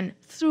 And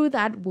through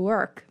that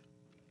work,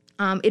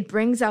 It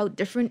brings out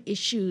different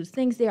issues,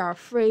 things they are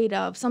afraid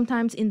of.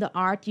 Sometimes in the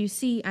art you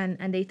see,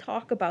 and they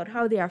talk about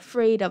how they are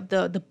afraid of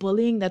the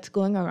bullying that's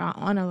going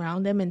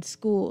around them in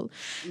school.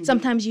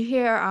 Sometimes you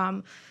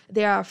hear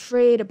they are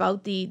afraid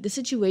about the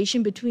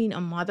situation between a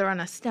mother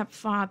and a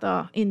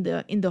stepfather in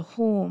the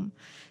home.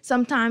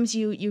 Sometimes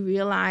you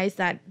realize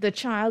that the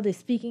child is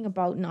speaking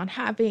about not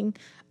having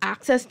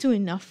access to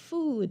enough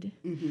food,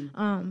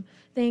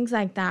 things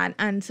like that.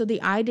 And so the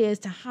idea is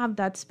to have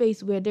that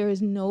space where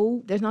there's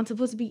not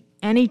supposed to be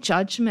any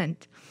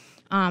judgment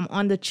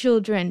on the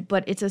children,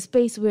 but it's a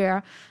space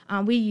where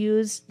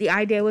the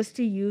idea was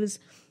to use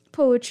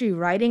poetry,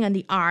 writing, and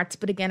the arts.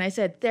 But again, I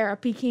said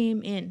therapy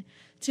came in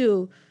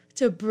to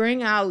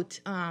bring out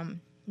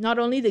not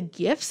only the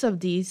gifts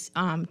of these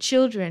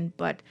children,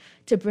 but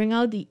to bring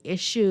out the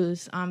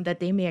issues that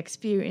they may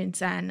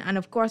experience. And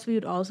of course, we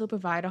would also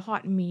provide a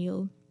hot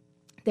meal.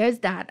 There's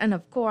that. And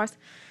of course,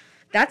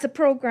 that's a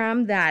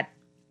program that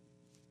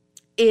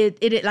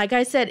it like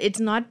I said, it's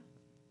not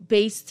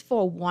based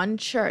for one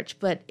church,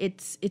 but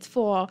it's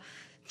for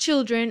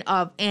children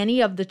of any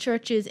of the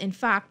churches. In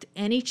fact,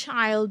 any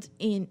child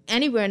in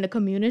anywhere in the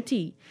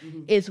community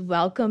is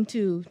welcome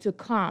to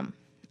come.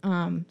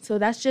 So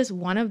that's just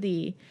one of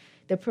the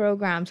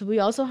programs. We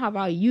also have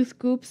our youth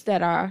groups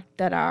that are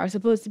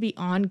supposed to be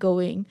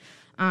ongoing.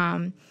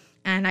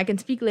 And I can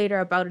speak later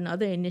about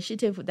another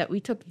initiative that we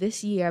took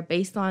this year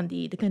based on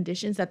the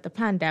conditions that the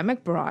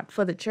pandemic brought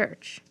for the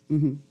church.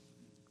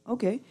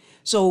 Okay.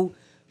 So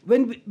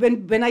when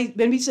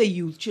we say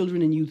youth,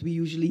 children and youth, we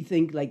usually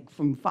think like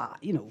from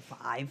 5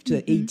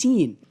 to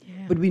 18.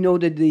 Yeah. But we know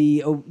that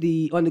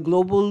on the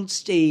global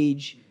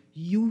stage,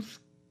 youth,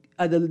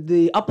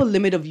 the upper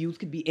limit of youth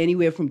could be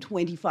anywhere from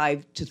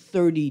 25 to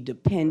 30,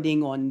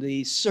 depending on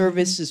the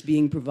services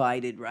being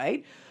provided,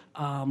 right?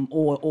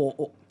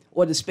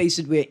 Or the space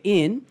that we're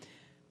in.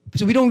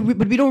 So we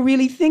don't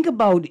really think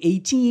about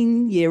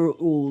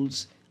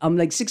 18-year-olds.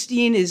 Like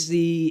 16 is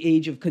the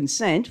age of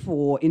consent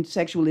for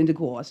sexual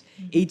intercourse.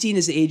 18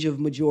 is the age of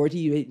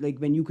majority, like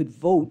when you could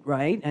vote,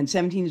 right? And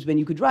 17 is when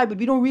you could drive. But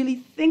we don't really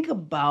think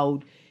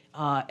about,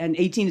 and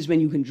 18 is when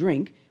you can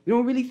drink. We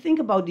don't really think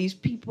about these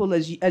people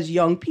as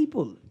young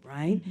people,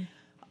 right?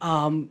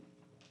 Are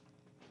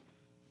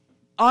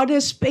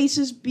there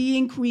spaces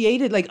being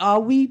created? Like,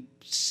 are we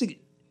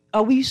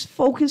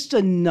focused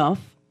enough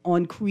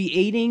on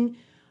creating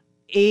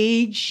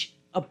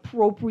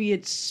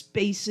age-appropriate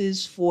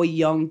spaces for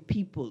young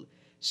people?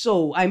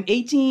 So I'm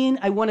 18,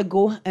 I want to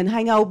go and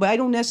hang out, but I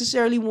don't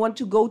necessarily want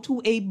to go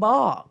to a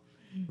bar,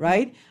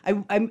 right? I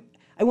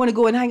want to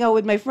go and hang out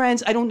with my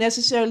friends. I don't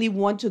necessarily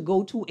want to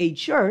go to a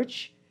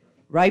church,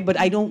 right? But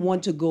I don't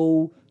want to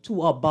go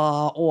to a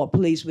bar or a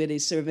place where they're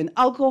serving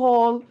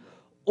alcohol.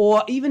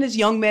 Or even as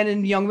young men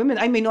and young women,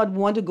 I may not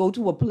want to go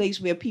to a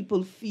place where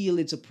people feel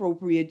it's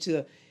appropriate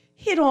to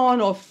hit on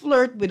or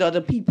flirt with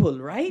other people,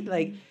 right?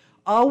 Like,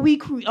 are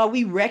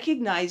we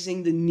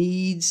recognizing the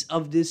needs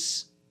of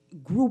this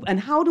group? And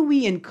how do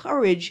we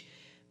encourage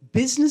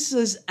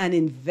businesses and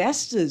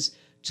investors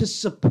to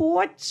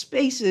support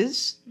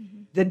spaces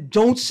that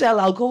don't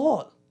sell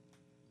alcohol?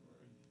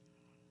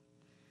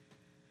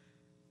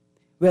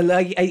 Well,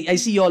 I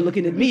see y'all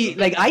looking at me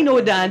like I know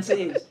what the answer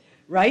is.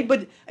 Right,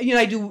 but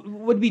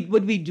what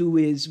we do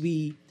is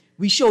we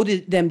show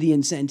them the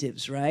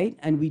incentives, right,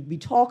 and we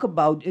talk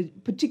about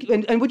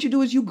particular. And what you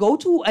do is you go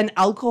to an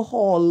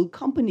alcohol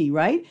company,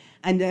 right,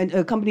 and then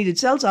a company that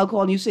sells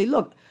alcohol, and you say,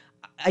 look,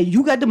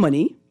 you got the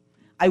money,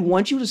 I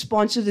want you to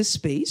sponsor this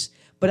space,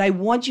 but I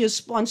want your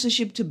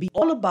sponsorship to be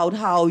all about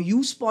how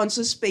you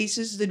sponsor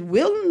spaces that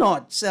will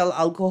not sell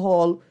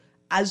alcohol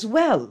as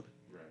well,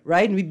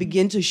 right? And we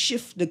begin to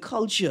shift the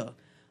culture,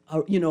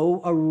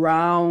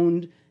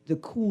 around the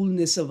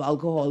coolness of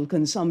alcohol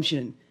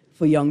consumption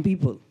for young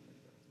people.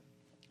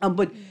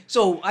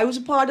 So I was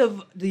a part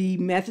of the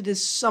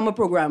Methodist summer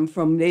program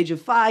from the age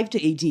of 5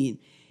 to 18.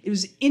 It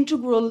was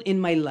integral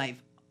in my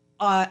life.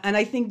 And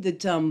I think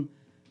that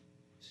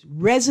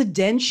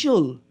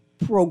residential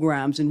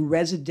programs and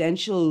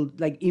residential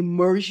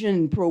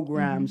immersion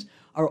programs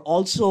are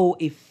also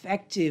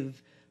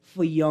effective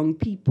for young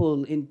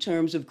people in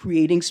terms of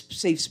creating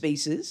safe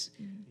spaces.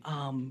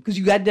 Because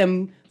you got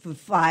them for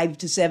 5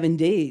 to 7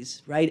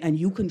 days, right? And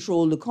you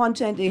control the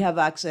content they have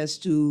access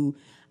to.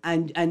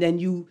 And then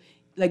you,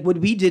 like what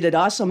we did at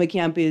our summer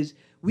camp is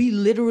we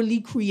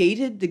literally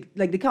created,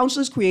 the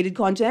counselors created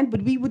content,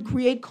 but we would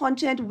create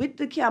content with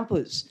the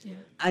campers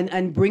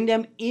and bring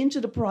them into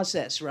the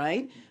process,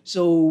 right?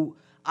 So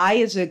I,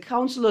 as a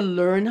counselor,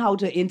 learn how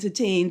to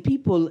entertain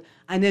people,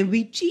 and then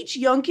we teach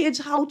young kids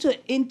how to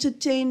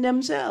entertain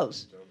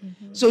themselves.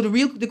 So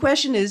the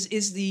question is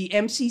the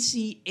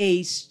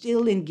MCCA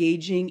still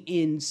engaging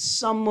in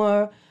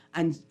summer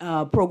and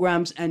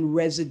programs and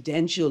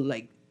residential,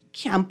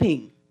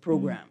 camping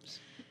programs?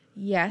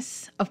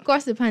 Yes. Of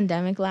course, the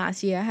pandemic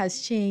last year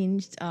has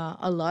changed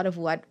a lot of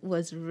what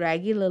was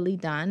regularly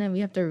done, and we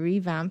have to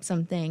revamp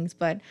some things.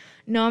 But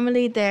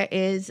normally there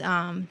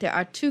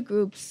are two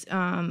groups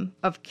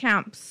of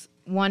camps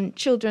one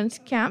children's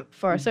camp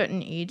for a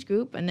certain age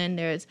group, and then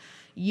there's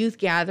youth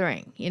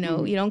gathering. You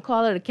know, you don't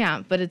call it a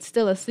camp, but it's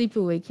still a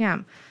sleepaway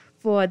camp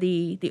for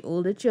the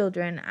older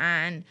children.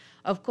 And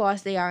of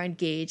course, they are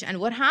engaged. And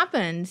what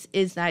happens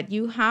is that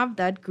you have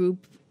that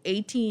group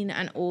 18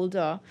 and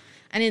older.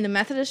 And in the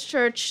Methodist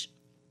Church,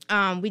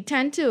 we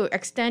tend to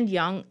extend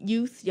young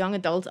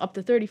adults up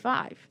to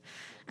 35.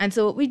 And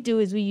so what we do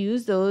is we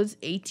use those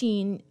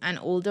 18 and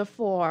older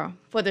for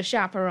the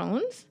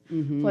chaperones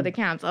for the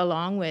camps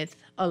along with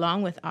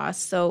us.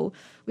 So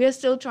we are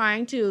still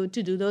trying to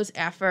do those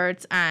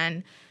efforts,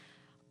 and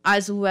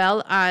as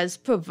well as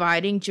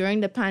providing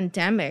during the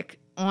pandemic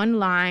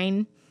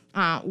online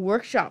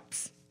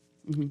workshops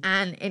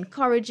and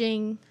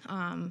encouraging.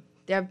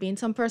 There have been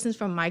some persons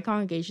from my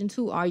congregations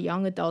who are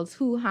young adults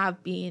who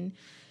have been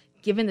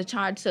given the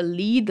charge to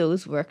lead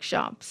those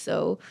workshops.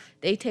 So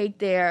they take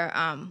their,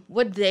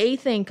 what they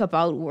think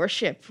about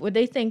worship, what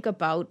they think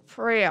about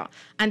prayer,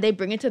 and they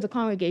bring it to the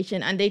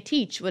congregation and they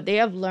teach what they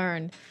have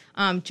learned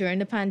during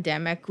the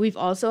pandemic. We've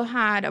also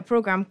had a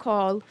program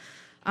called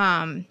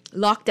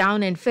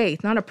Lockdown in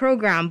Faith, not a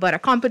program, but a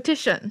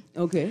competition.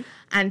 Okay.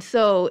 And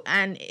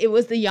it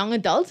was the young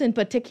adults in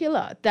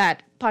particular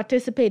that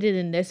participated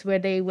in this, where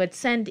they would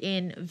send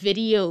in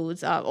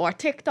videos or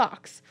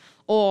TikToks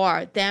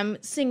or them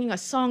singing a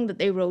song that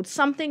they wrote,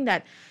 something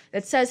that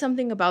says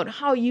something about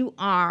how you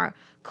are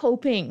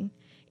coping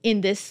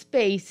in this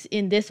space,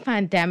 in this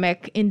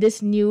pandemic, in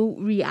this new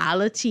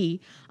reality,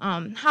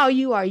 how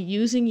you are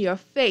using your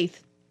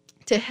faith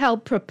to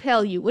help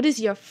propel you. What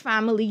is your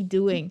family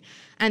doing?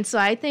 And so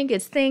I think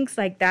it's things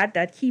like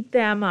that keep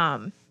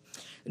them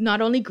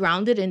not only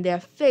grounded in their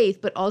faith,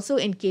 but also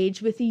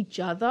engaged with each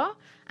other.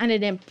 And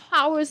it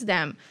empowers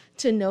them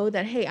to know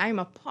that, hey, I'm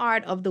a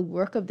part of the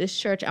work of this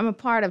church. I'm a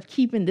part of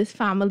keeping this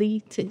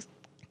family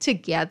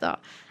together.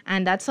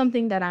 And that's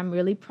something that I'm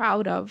really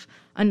proud of.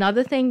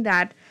 Another thing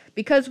that,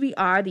 because we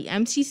are the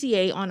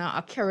MCCA on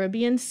a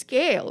Caribbean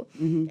scale,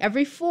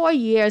 every 4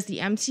 years, the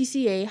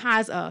MCCA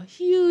has a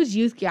huge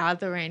youth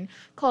gathering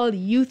called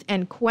Youth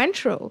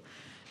Encuentro.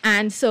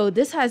 And so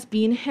this has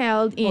been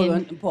held in... Hold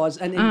on, pause.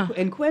 And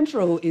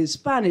encuentro is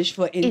Spanish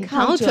for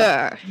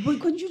encounter. But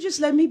could you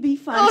just let me be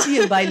fancy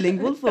and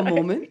bilingual for a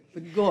moment?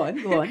 But go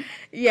on.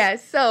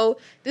 Yes, so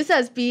this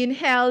has been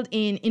held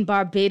in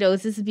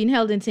Barbados. This has been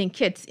held in St.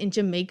 Kitts, in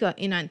Jamaica,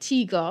 in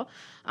Antigua.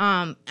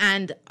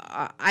 And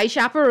I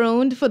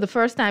chaperoned for the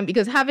first time,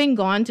 because having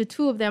gone to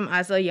two of them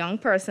as a young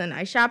person,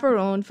 I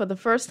chaperoned for the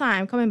first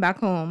time coming back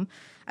home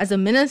as a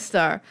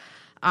minister.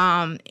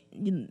 In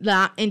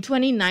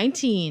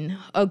 2019,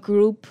 a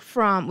group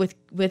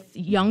with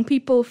young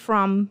people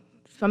from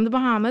the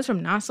Bahamas,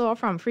 from Nassau,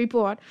 from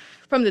Freeport,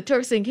 from the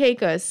Turks and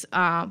Caicos,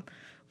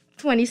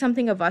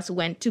 20-something of us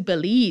went to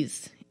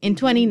Belize in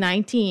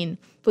 2019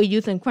 for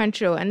Youth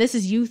Encuentro. And this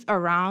is youth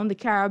around the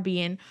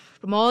Caribbean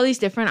from all these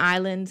different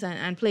islands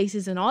and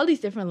places and all these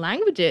different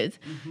languages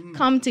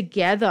come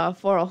together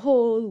for a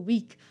whole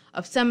week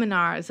of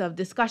seminars, of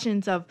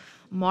discussions of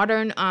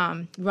modern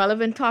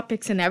relevant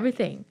topics and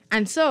everything.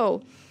 And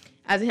so,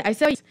 as I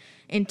said,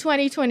 in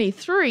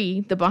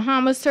 2023, the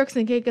Bahamas, Turks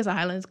and Caicos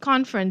Islands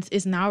Conference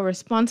is now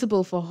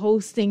responsible for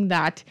hosting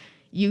that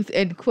Youth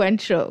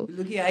Encuentro.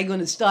 Look here, I'm going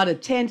to start a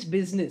tent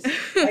business.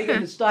 I'm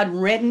going to start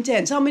renting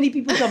tents. How many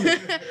people coming?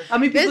 How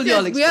many people do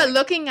y'all expect? We are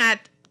looking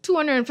at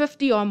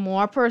 250 or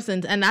more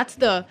persons, and that's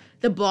the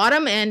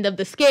bottom end of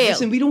the scale.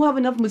 Listen, we don't have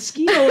enough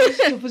mosquitoes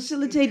to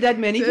facilitate that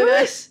many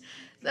girls.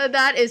 So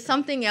that is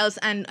something else,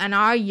 and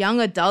our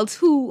young adults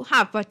who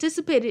have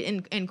participated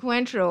in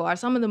Encuentro are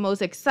some of the most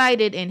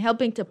excited in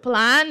helping to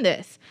plan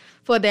this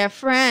for their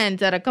friends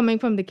that are coming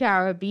from the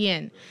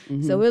Caribbean.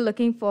 So we're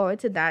looking forward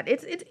to that.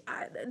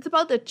 It's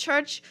about the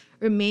church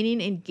remaining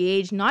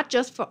engaged, not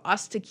just for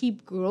us to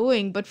keep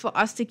growing, but for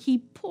us to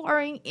keep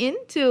pouring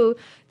into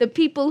the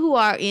people who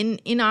are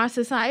in our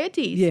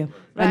societies. Yeah,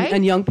 right?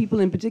 and young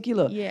people in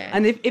particular. Yeah.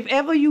 And if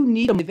ever you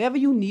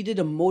needed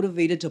a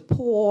motivator to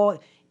pour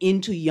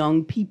into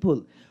young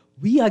people,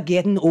 we are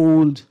getting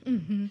old.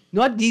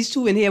 Not these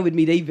two in here with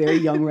me, they very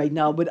young right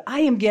now, but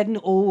I am getting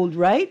old,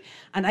 right?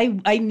 And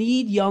I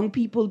need young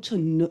people to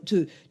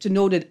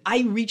know that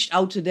I reached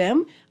out to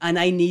them, and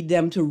I need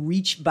them to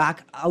reach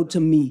back out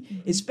to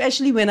me,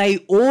 especially when I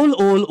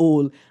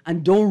old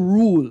and don't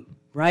rule,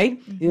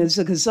 right? You know,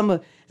 so because some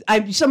of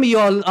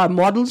y'all are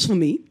models for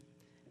me.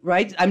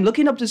 Right? I'm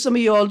looking up to some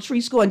of y'all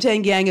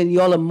 310 gang, and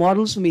y'all are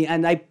models for me.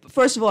 And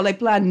first of all, I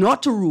plan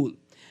not to rule.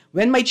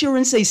 When my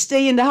children say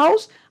stay in the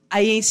house, I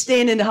ain't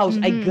staying in the house.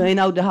 I going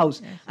out the house.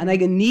 Yes. And I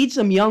need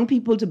some young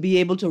people to be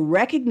able to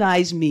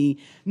recognize me,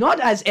 not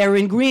as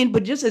Erin Greene,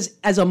 but just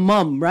as a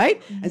mom, right?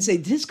 And say,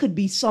 this could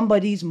be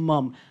somebody's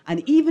mom.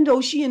 And even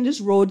though she in this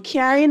road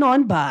carrying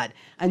on bad,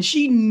 and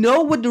she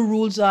know what the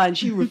rules are, and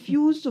she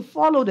refused to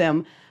follow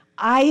them,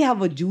 I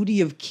have a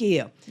duty of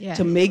care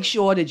to make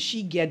sure that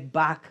she get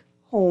back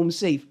home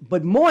safe.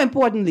 But more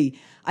importantly,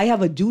 I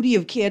have a duty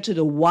of care to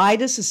the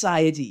wider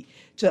society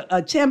to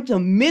attempt to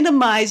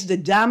minimize the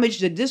damage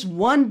that this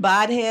one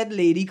bad-haired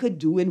lady could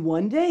do in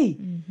one day,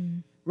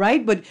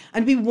 right?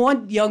 And we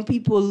want young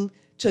people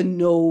to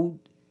know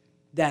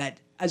that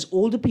as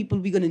older people,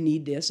 we're going to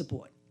need their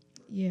support.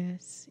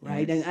 Yes.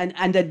 Right? Yes.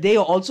 And that they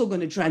are also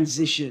going to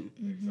transition,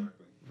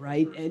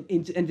 right? And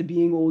into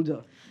being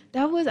older.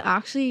 That was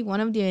actually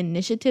one of the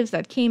initiatives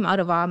that came out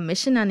of our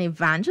Mission and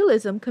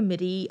Evangelism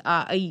Committee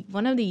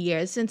one of the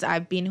years since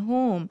I've been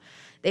home.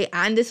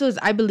 And this was,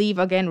 I believe,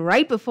 again,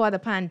 right before the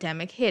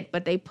pandemic hit,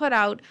 but they put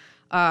out,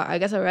 I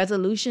guess, a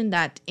resolution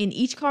that in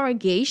each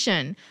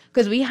congregation,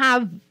 because we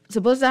have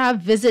supposed to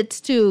have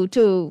visits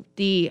to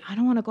the, I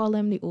don't want to call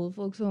them the old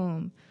folks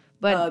home,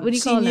 but what do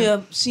you call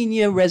them?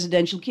 Senior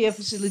residential care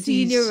facilities.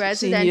 Senior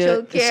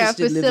residential care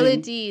assisted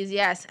facilities, living.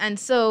 yes. And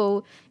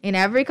so in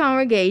every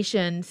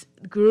congregation,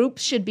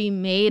 groups should be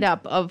made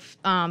up of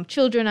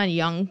children and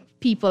young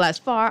people as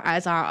far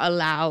as are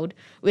allowed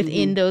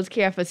within those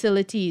care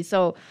facilities.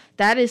 So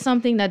that is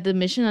something that the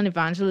Mission and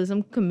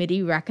Evangelism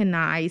Committee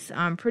recognized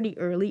pretty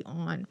early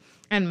on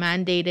and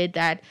mandated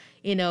that,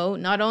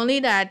 not only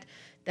that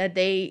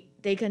they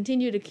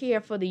continue to care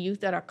for the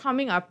youth that are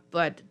coming up,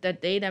 but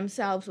that they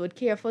themselves would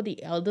care for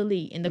the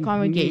elderly in the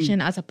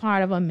congregation as a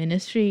part of a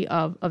ministry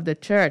of the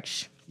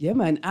church. Yeah,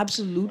 man,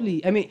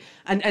 absolutely. I mean,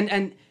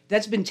 and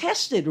that's been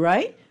tested,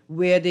 right?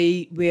 Where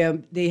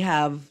they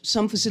have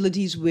some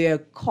facilities where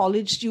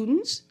college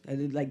students,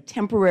 like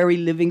temporary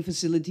living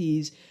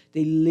facilities,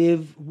 they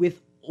live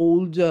with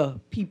older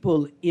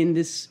people in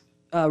this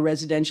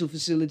residential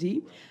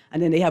facility.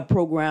 And then they have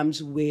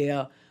programs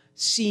where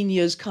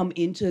seniors come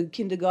into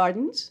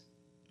kindergartens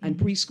and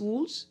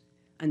preschools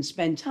and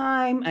spend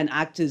time and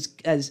act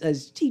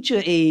as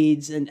teacher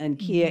aides and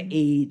care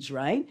aides,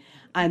 right?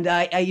 And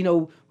I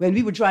when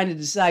we were trying to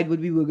decide what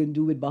we were going to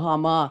do with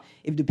Bahama,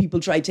 if the people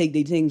try to take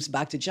their things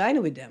back to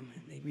China with them,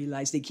 they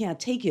realized they can't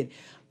take it.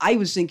 I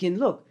was thinking,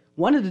 look,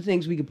 one of the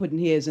things we could put in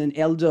here is an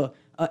elder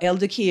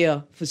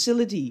care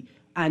facility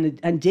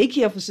and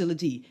daycare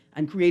facility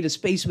and create a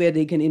space where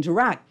they can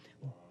interact.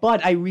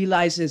 But I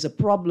realized there's a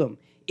problem.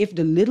 If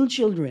the little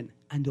children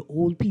and the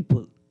old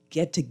people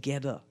get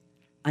together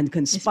and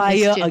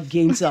conspire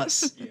against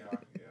us,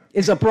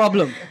 it's a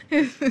problem.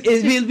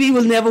 We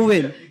will never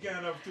win. You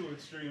can't have two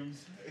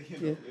extremes.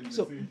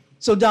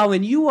 So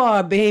Darwin, you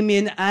are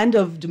Bahamian and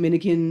of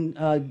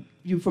Dominican.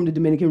 You're from the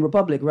Dominican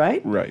Republic,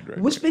 right? Right.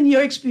 What's been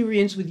your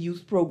experience with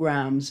youth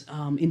programs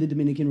in the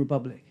Dominican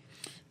Republic?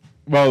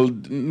 Well,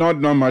 not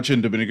much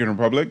in Dominican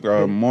Republic.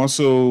 More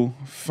so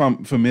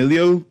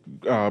familial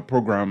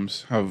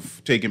programs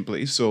have taken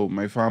place. So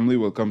my family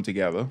will come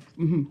together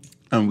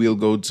and we'll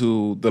go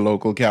to the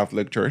local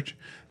Catholic church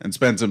and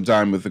spend some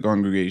time with the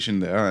congregation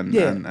there.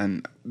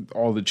 And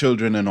all the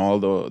children and all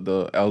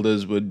the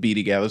elders would be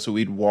together. So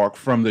we'd walk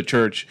from the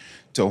church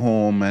to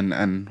home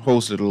and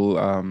host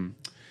little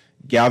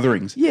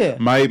gatherings. Yeah.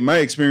 My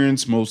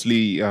experience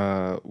mostly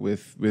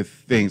with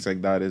things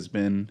like that has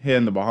been here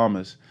in the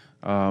Bahamas.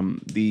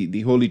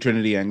 The Holy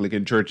Trinity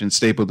Anglican Church in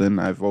Stapleton,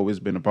 I've always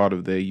been a part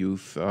of their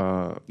youth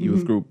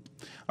group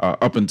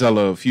up until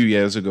a few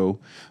years ago.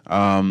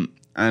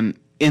 And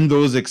in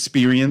those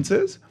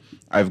experiences,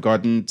 I've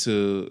gotten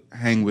to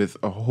hang with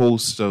a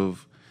host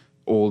of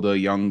older,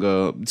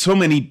 younger, so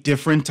many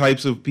different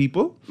types of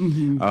people.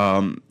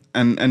 And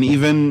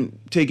even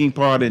taking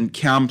part in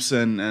camps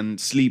and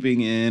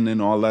sleeping in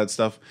and all that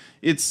stuff.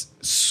 It's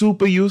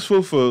super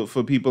useful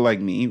for people like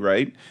me,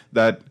 right?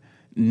 That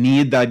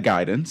need that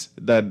guidance,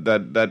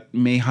 that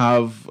may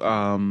have,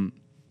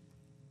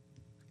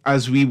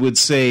 as we would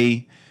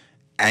say,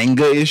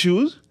 anger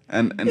issues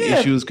and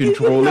issues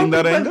controlling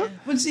that anger.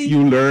 See,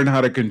 you learn how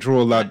to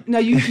control that. Now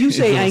you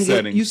say anger.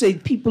 settings. You say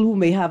people who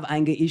may have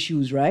anger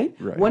issues, right?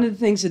 One of the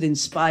things that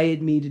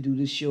inspired me to do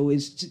this show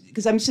is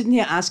because I'm sitting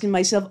here asking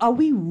myself, are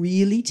we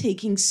really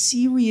taking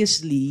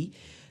seriously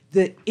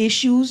the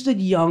issues that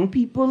young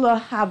people are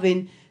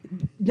having,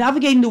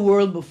 navigating the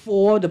world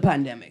before the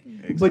pandemic?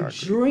 Exactly. But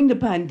during the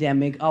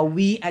pandemic, are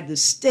we at the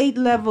state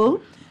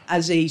level,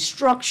 as a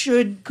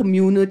structured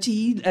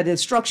community, at a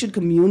structured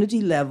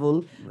community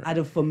level, at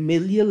a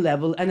familial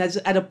level, and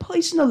at a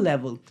personal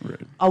level,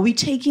 are we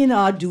taking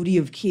our duty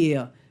of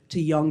care to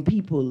young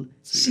people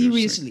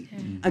seriously?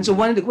 And so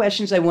one of the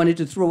questions I wanted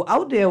to throw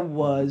out there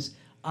was,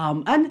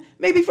 and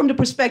maybe from the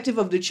perspective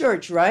of the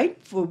church,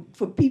 right? For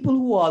people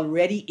who are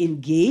already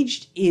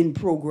engaged in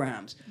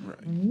programs,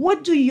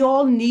 what do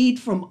y'all need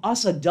from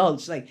us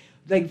adults? Like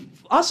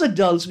us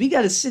adults, we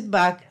got to sit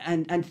back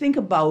and think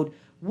about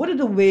what are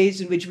the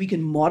ways in which we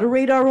can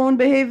moderate our own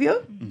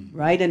behavior,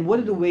 right? And what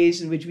are the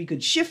ways in which we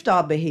could shift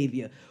our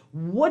behavior?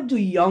 What do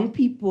young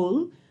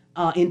people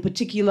in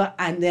particular,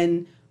 and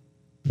then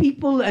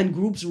people and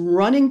groups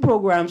running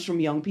programs from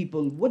young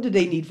people, what do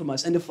they need from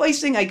us? And the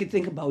first thing I could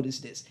think about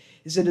is this,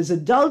 is that as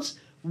adults,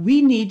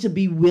 we need to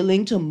be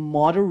willing to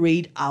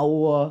moderate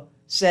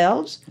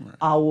ourselves,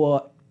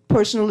 our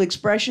personal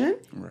expression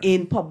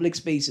in public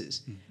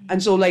spaces.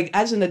 And so, like,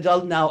 as an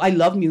adult now, I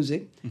love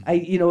music. Let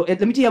me tell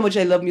you how much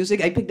I love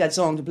music. I picked that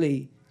song to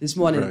play this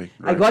morning.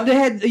 I got the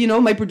head,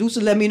 my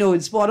producer let me know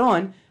it's spot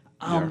on.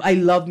 I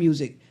love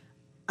music.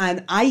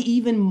 And I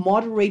even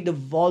moderate the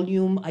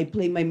volume I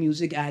play my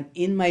music at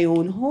in my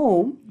own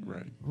home,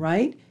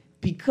 right?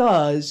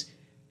 Because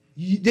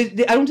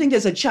I don't think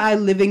there's a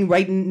child living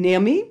right near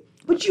me,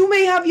 but you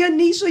may have your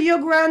niece or your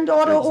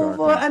granddaughter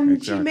over,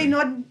 and you may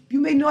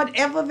not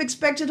ever have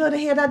expected her to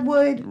hear that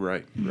word.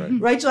 Right.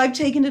 Right. So I've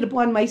taken it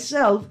upon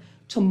myself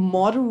to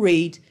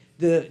moderate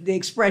the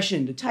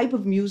expression, the type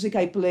of music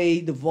I play,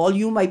 the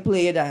volume I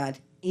play it at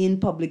in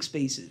public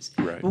spaces.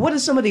 Right. But what are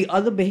some of the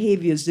other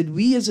behaviors that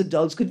we as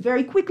adults could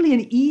very quickly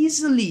and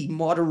easily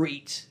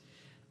moderate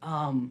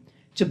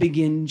to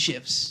begin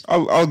shifts?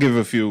 I'll give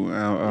a few,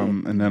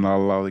 and then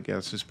I'll allow the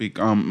guests to speak.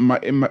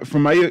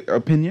 From my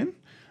opinion,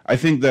 I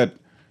think that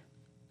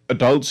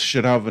adults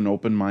should have an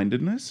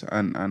open-mindedness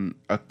and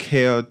a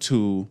care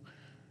to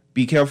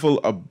be careful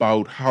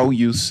about how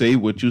you say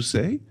what you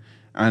say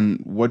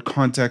and what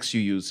context you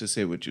use to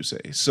say what you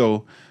say.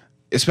 So,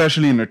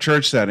 especially in a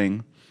church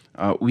setting,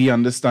 we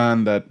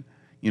understand that,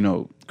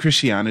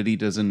 Christianity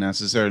doesn't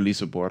necessarily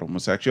support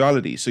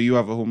homosexuality. So you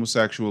have a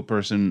homosexual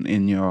person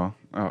in your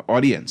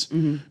audience.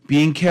 Mm-hmm.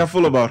 Being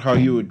careful about how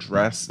you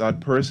address that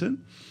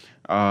person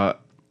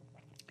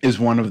is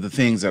one of the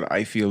things that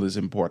I feel is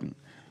important.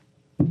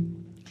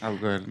 I'll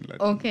go ahead and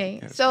let Okay,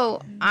 yes.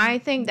 So I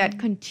think that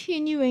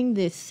continuing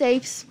the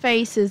safe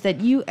spaces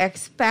that you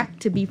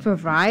expect to be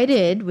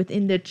provided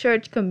within the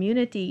church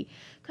community,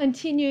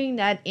 continuing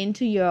that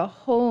into your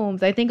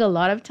homes. I think a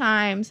lot of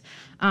times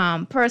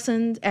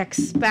persons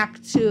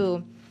expect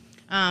to,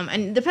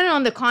 and depending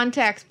on the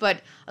context,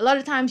 but a lot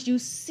of times you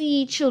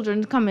see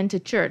children come into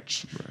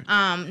church,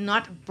 right.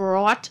 Not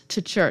brought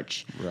to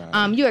church.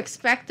 Right. You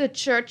expect the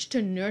church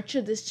to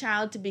nurture this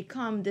child to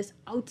become this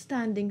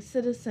outstanding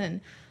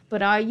citizen.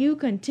 But are you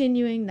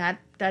continuing that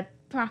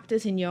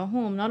practice in your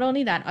home? Not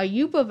only that, are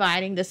you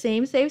providing the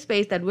same safe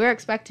space that we're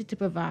expected to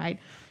provide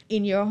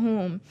in your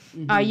home?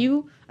 Mm-hmm. Are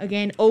you,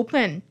 again,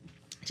 open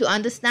to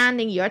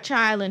understanding your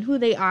child and who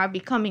they are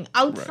becoming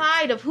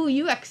outside right. of who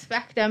you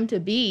expect them to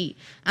be?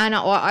 Or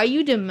are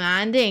you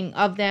demanding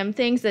of them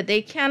things that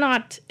they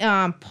cannot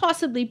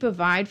possibly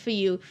provide for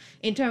you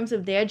in terms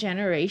of their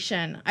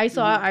generation?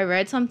 I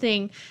read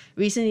something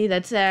recently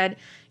that said,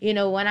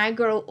 when I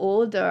grow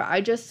older,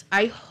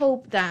 I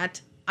hope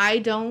that I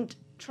don't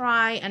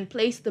try and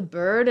place the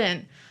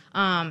burden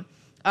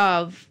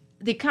of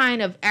the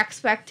kind of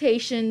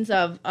expectations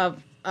of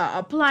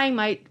applying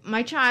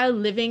my child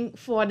living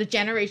for the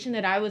generation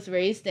that I was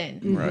raised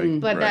in, right,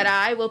 but right. that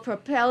I will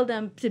propel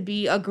them to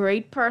be a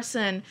great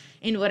person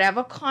in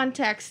whatever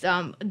context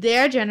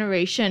their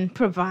generation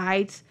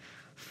provides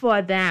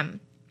for them.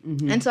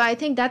 Mm-hmm. And so I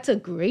think that's a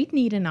great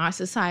need in our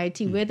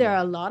society where there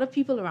are a lot of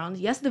people around.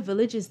 Yes, the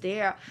village is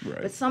there,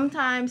 right. but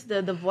sometimes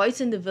the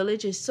voice in the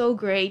village is so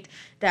great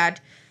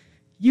that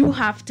you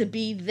have to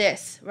be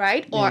this,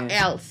 right? Or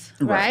else,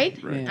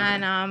 right?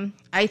 And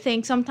I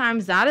think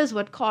sometimes that is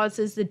what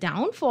causes the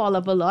downfall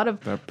of a lot of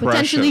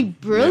potentially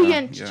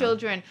brilliant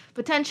children,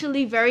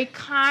 potentially very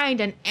kind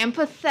and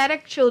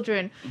empathetic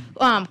children,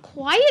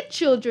 quiet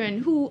children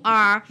who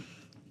are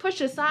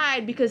pushed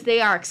aside because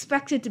they are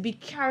expected to be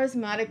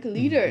charismatic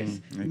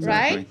leaders, exactly.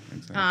 right?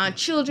 Exactly.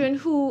 Children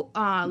who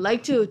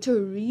like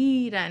to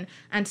read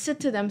and sit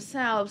to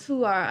themselves,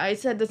 who are, I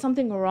said there's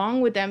something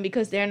wrong with them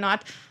because they're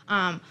not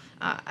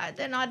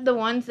the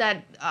ones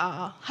that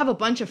have a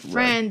bunch of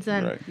friends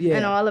and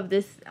all of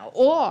this,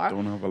 or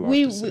don't have a lot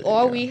to say,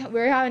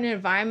 we're having an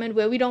environment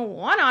where we don't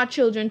want our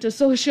children to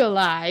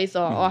socialize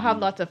or have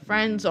lots of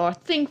friends or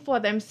think for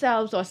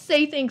themselves or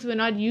say things we're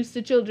not used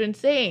to children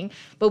saying,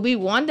 but we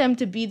want them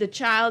to be the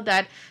child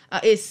that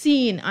is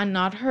seen and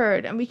not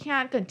heard, and we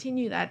can't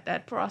continue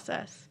that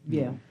process.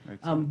 Yeah,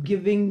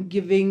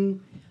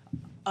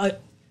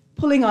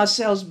 pulling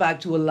ourselves back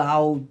to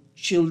allow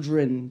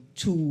children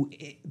to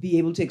be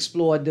able to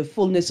explore the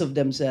fullness of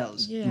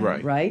themselves. Yeah.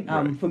 Right?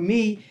 For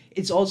me,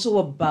 it's also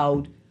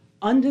about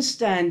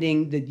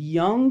understanding that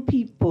young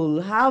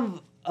people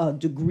have a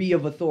degree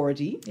of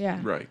authority. Yeah.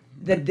 Right.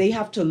 That they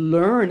have to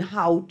learn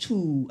how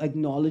to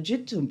acknowledge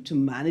it, to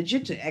manage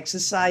it, to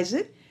exercise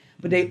it.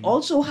 But they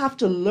also have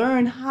to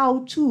learn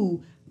how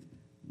to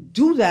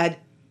do that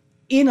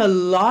in a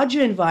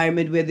larger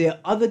environment where there are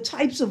other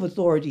types of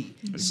authority,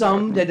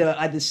 some that are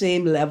at the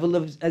same level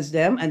as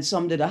them and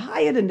some that are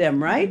higher than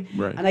them, right?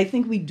 And I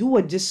think we do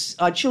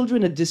our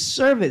children a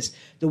disservice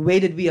the way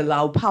that we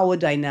allow power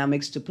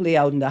dynamics to play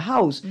out in the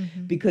house,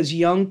 because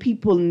young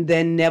people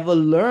then never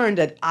learn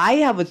that I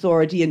have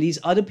authority and these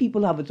other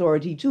people have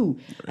authority too.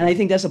 And I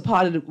think that's a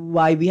part of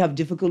why we have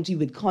difficulty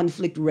with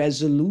conflict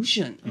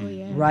resolution,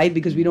 right?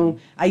 Because we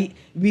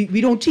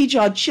don't teach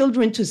our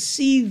children to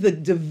see the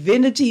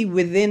divinity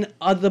within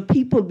other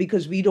people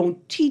because we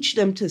don't teach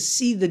them to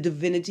see the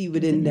divinity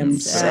within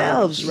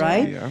themselves,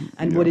 right?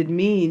 And what it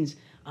means.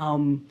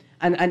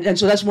 And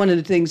so that's one of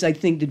the things I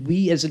think that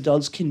we as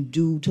adults can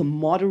do to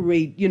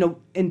moderate,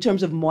 in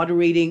terms of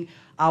moderating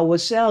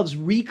ourselves,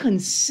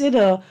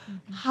 reconsider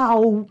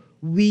how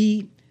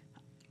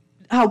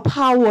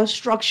power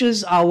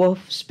structures our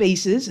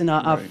spaces and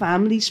our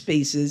family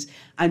spaces,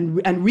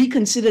 and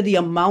reconsider the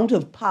amount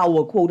of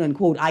power, quote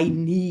unquote, I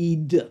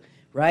need,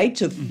 right,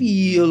 to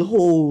feel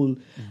whole,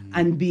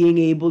 and being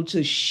able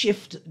to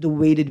shift the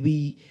way that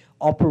we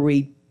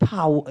operate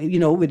power,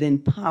 within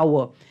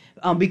power.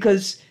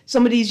 Because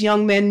some of these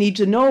young men need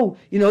to know,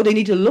 they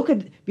need to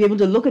be able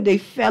to look at their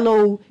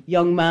fellow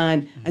young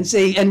man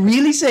and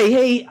really say,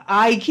 hey,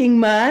 I, King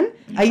Man,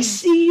 I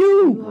see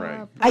you.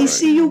 Right. I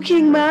see you,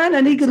 King Man.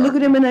 And he could look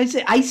at him and I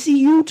say, I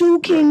see you too,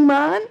 King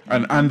Man.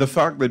 And the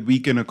fact that we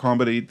can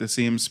accommodate the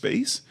same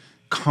space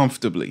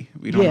comfortably.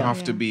 We don't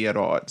have to be at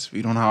odds.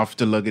 We don't have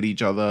to look at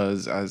each other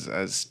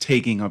as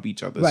taking up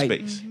each other's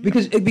space.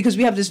 Because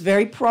we have this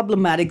very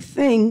problematic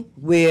thing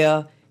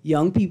where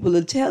young people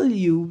will tell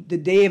you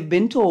that they have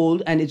been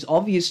told, and it's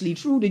obviously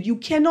true, that you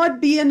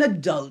cannot be an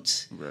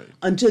adult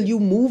until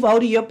you move out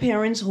of your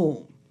parents'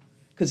 home.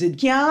 Because it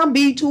can't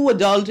be two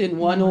adults in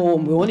one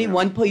home where only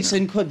one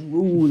person could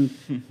rule,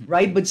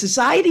 right? But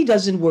society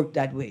doesn't work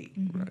that way,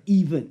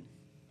 even,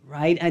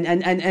 right?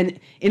 And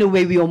in a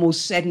way, we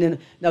almost setting in.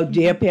 Now,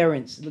 dear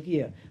parents, look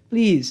here,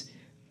 please,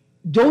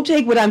 don't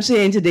take what I'm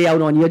saying today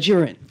out on your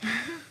children.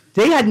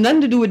 They had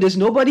nothing to do with this.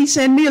 Nobody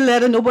sent me a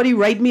letter. Nobody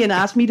write me and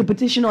ask me to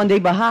petition on their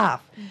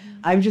behalf.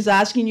 I'm just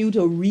asking you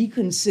to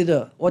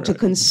reconsider or to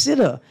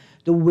consider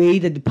the way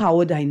that the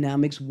power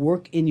dynamics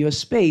work in your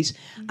space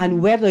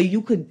and whether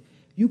you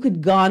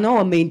could garner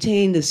or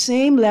maintain the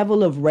same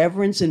level of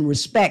reverence and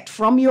respect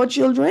from your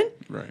children,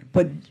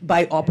 but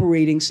by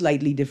operating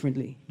slightly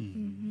differently.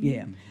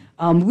 Yeah.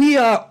 We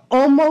are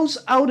almost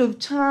out of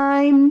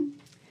time.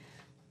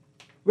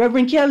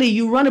 Reverend Kelly,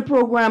 you run a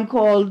program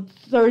called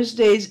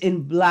Thursdays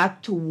in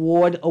Black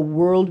Toward a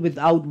World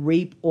Without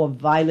Rape or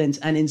Violence,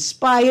 and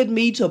inspired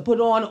me to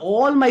put on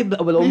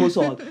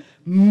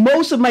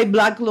most of my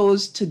black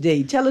clothes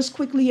today. Tell us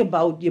quickly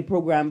about your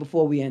program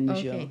before we end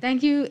the show.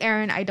 Thank you,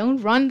 Erin. I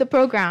don't run the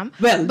program.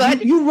 Well,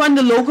 but you run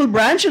the local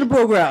branch of the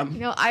program.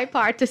 I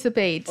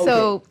participate. Okay.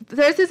 So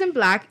Thursdays in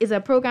Black is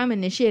a program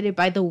initiated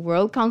by the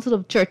World Council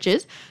of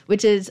Churches,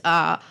 which is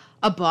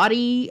a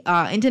body,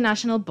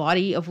 international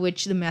body of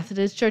which the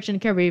Methodist Church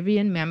and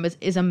Caribbean members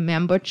is a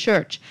member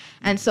church.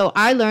 And so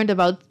I learned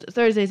about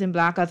Thursdays in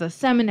Black as a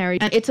seminary,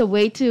 and it's a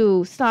way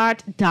to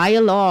start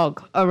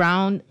dialogue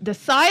around the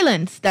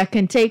silence that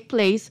can take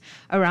place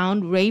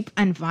around rape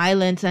and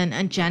violence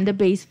and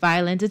gender-based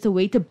violence. It's a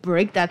way to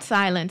break that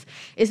silence.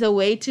 It's a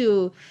way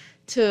to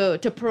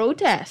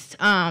protest.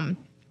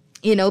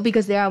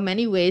 Because there are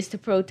many ways to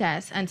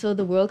protest. And so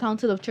the World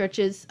Council of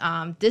Churches,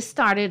 this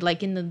started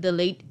like in the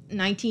late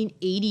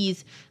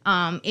 1980s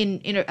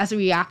as a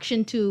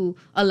reaction to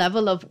a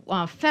level of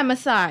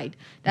femicide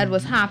that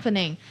was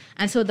happening.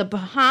 And so the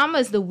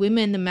Bahamas, the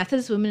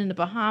Methodist women in the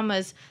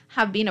Bahamas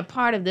have been a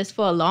part of this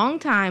for a long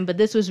time, but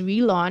this was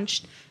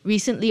relaunched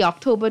recently,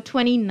 October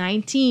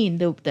 2019,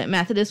 the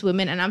Methodist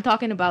women, and I'm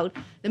talking about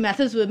the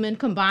Methodist women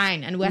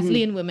combined and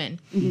Wesleyan women.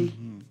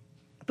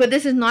 But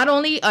this is not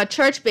only a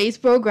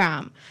church-based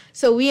program.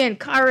 So we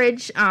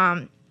encourage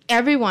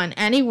everyone,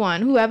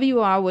 anyone, whoever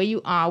you are, where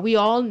you are. We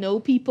all know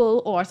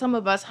people, or some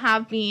of us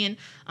have been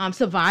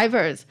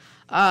survivors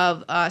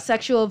of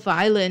sexual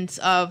violence,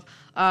 of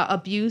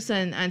abuse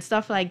and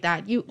stuff like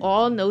that. You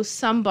all know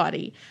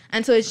somebody.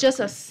 And so it's just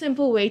a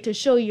simple way to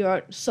show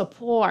your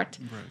support,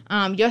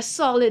 your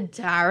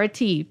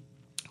solidarity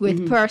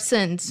with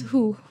persons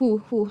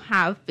who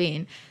have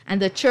been.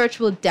 And the church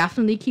will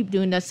definitely keep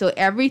doing that. So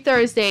every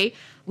Thursday,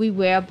 we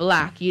wear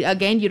black. You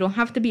don't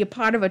have to be a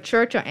part of a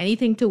church or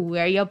anything to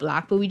wear your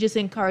black, but we just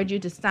encourage you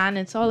to stand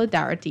in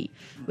solidarity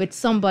with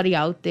somebody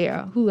out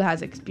there who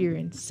has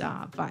experienced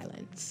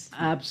violence.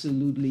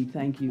 Absolutely.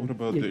 Thank you. What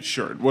about this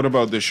shirt? Tell us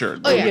about the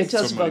shirt.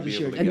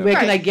 And where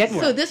can I get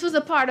one? So this was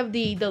a part of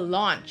the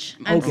launch.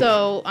 And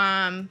so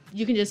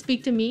you can just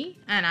speak to me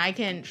and I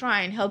can try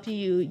and help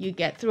you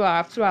get through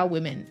our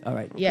women. All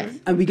right. Yes.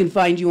 And we can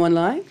find you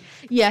online?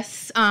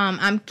 Yes.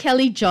 I'm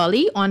Kelly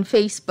Jolly on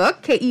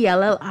Facebook,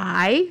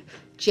 KELLI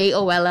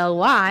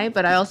JOLLY,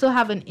 but I also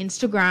have an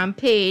Instagram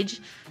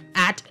page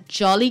at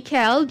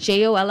JollyKel,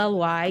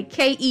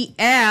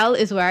 JOLLYKEL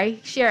is where I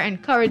share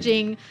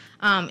encouraging,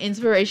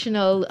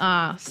 inspirational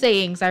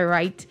sayings I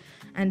write.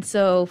 And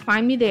so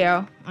find me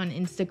there on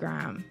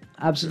Instagram.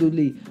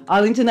 Absolutely.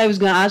 Arlington, I was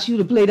going to ask you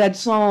to play that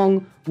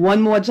song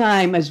one more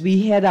time as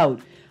we head out.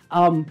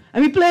 And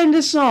we're playing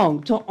this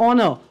song to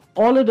honor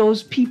all of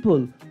those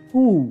people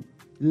who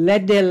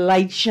let their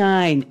light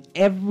shine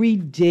every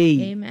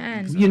day.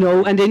 Amen.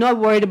 And they're not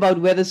worried about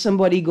whether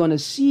somebody going to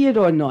see it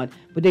or not,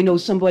 but they know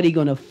somebody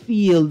going to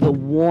feel the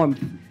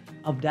warmth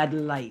of that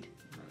light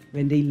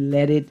when they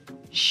let it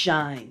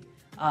shine.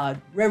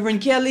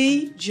 Reverend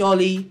Kelly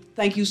Jolly,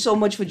 thank you so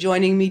much for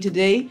joining me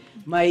today.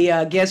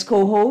 My guest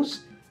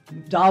co-host,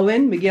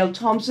 Darwin Miguel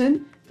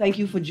Thompson, thank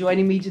you for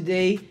joining me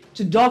today.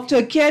 To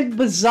Dr. Kent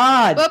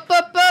Bazard.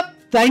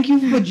 Thank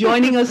you for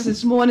joining us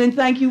this morning.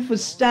 Thank you for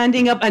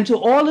standing up. And to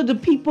all of the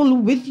people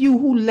with you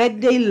who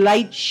let their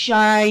light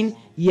shine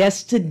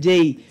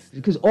yesterday.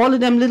 Because all of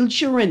them little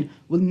children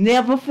will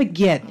never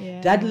forget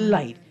that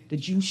light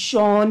that you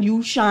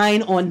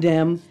shine on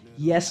them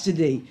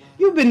yesterday.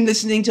 You've been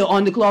listening to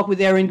On the Clock with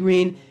Erin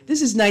Greene.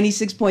 This is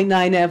 96.9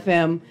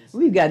 FM.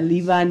 We've got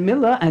Levan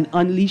Miller and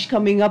Unleash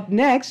coming up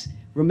next.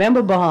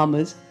 Remember,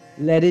 Bahamas,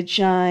 let it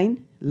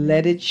shine,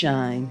 let it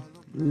shine.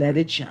 let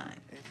it shine.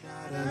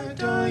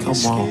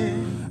 Come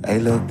on. Hey,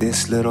 look,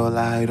 this little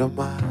light of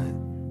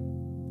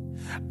mine,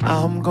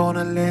 I'm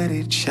gonna let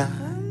it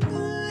shine.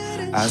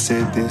 I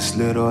said, this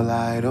little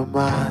light of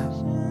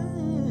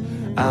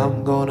mine,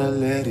 I'm gonna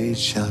let it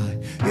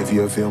shine. If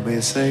you feel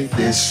me, say,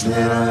 this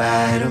little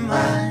light of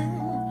mine,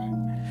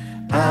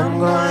 I'm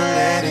gonna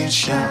let it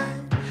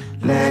shine.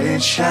 Let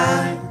it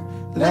shine,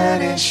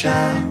 let it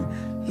shine,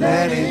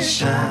 let it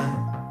shine.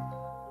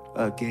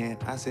 Again,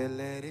 I said,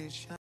 let it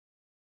shine.